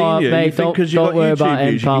very. I've seen you. mate, You think because you don't got worry about YouTube him,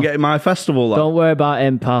 views, you pal. can get in my festival, lad? Don't worry about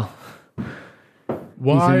him, pal.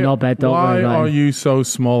 Why, He's a knobhead, don't why worry about are him. you so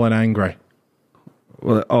small and angry?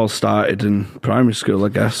 Well, it all started in primary school, I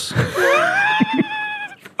guess.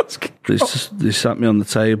 They sat me on the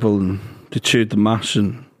table and they chewed the mash,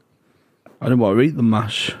 and I didn't want to eat the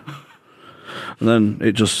mash. And then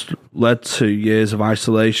it just led to years of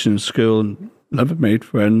isolation in school and never made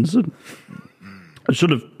friends. And I should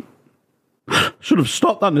have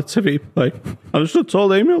stopped that nativity play. I should have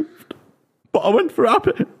told Emil, but I went for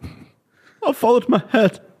habit. I followed my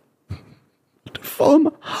head. I didn't follow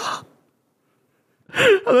my heart.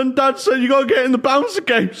 And then Dad said, "You got to get in the bouncer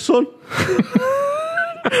game, son."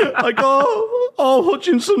 Like all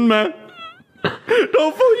Hutchinson men.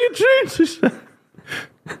 Don't follow your dreams, he said.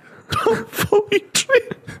 Don't follow your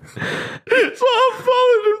dreams. So I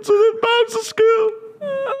followed him to the bouncer school.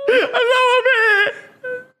 And now I'm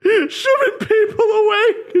here, shoving people away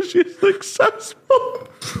because you're successful.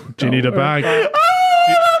 Do you need a bag? I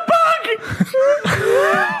want a bag!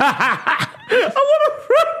 I want a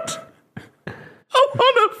friend! I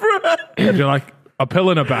want a friend! Would you like a pill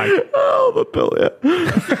in a bag? Oh, the pill, yeah.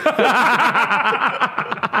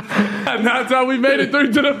 And that's how we made it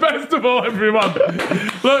through to the festival, everyone.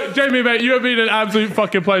 Look, Jamie, mate, you have been an absolute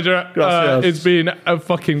fucking pleasure. Gracias. It's been a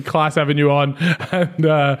fucking class having you on.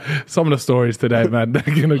 And some of the stories today, man, they're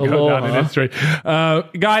going to go down in history.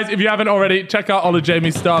 Guys, if you haven't already, check out all of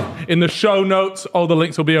Jamie's stuff in the show notes. All the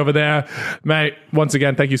links will be over there. Mate, once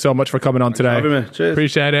again, thank you so much for coming on today. having me. Cheers.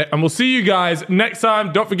 Appreciate it. And we'll see you guys next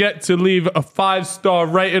time. Don't forget to leave a 5-star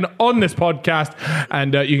rating on this podcast.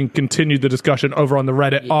 And you can continue the discussion over on the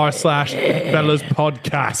Reddit r/Fellas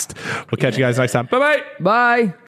Podcast. We'll catch you guys next time. Bye-bye. Bye.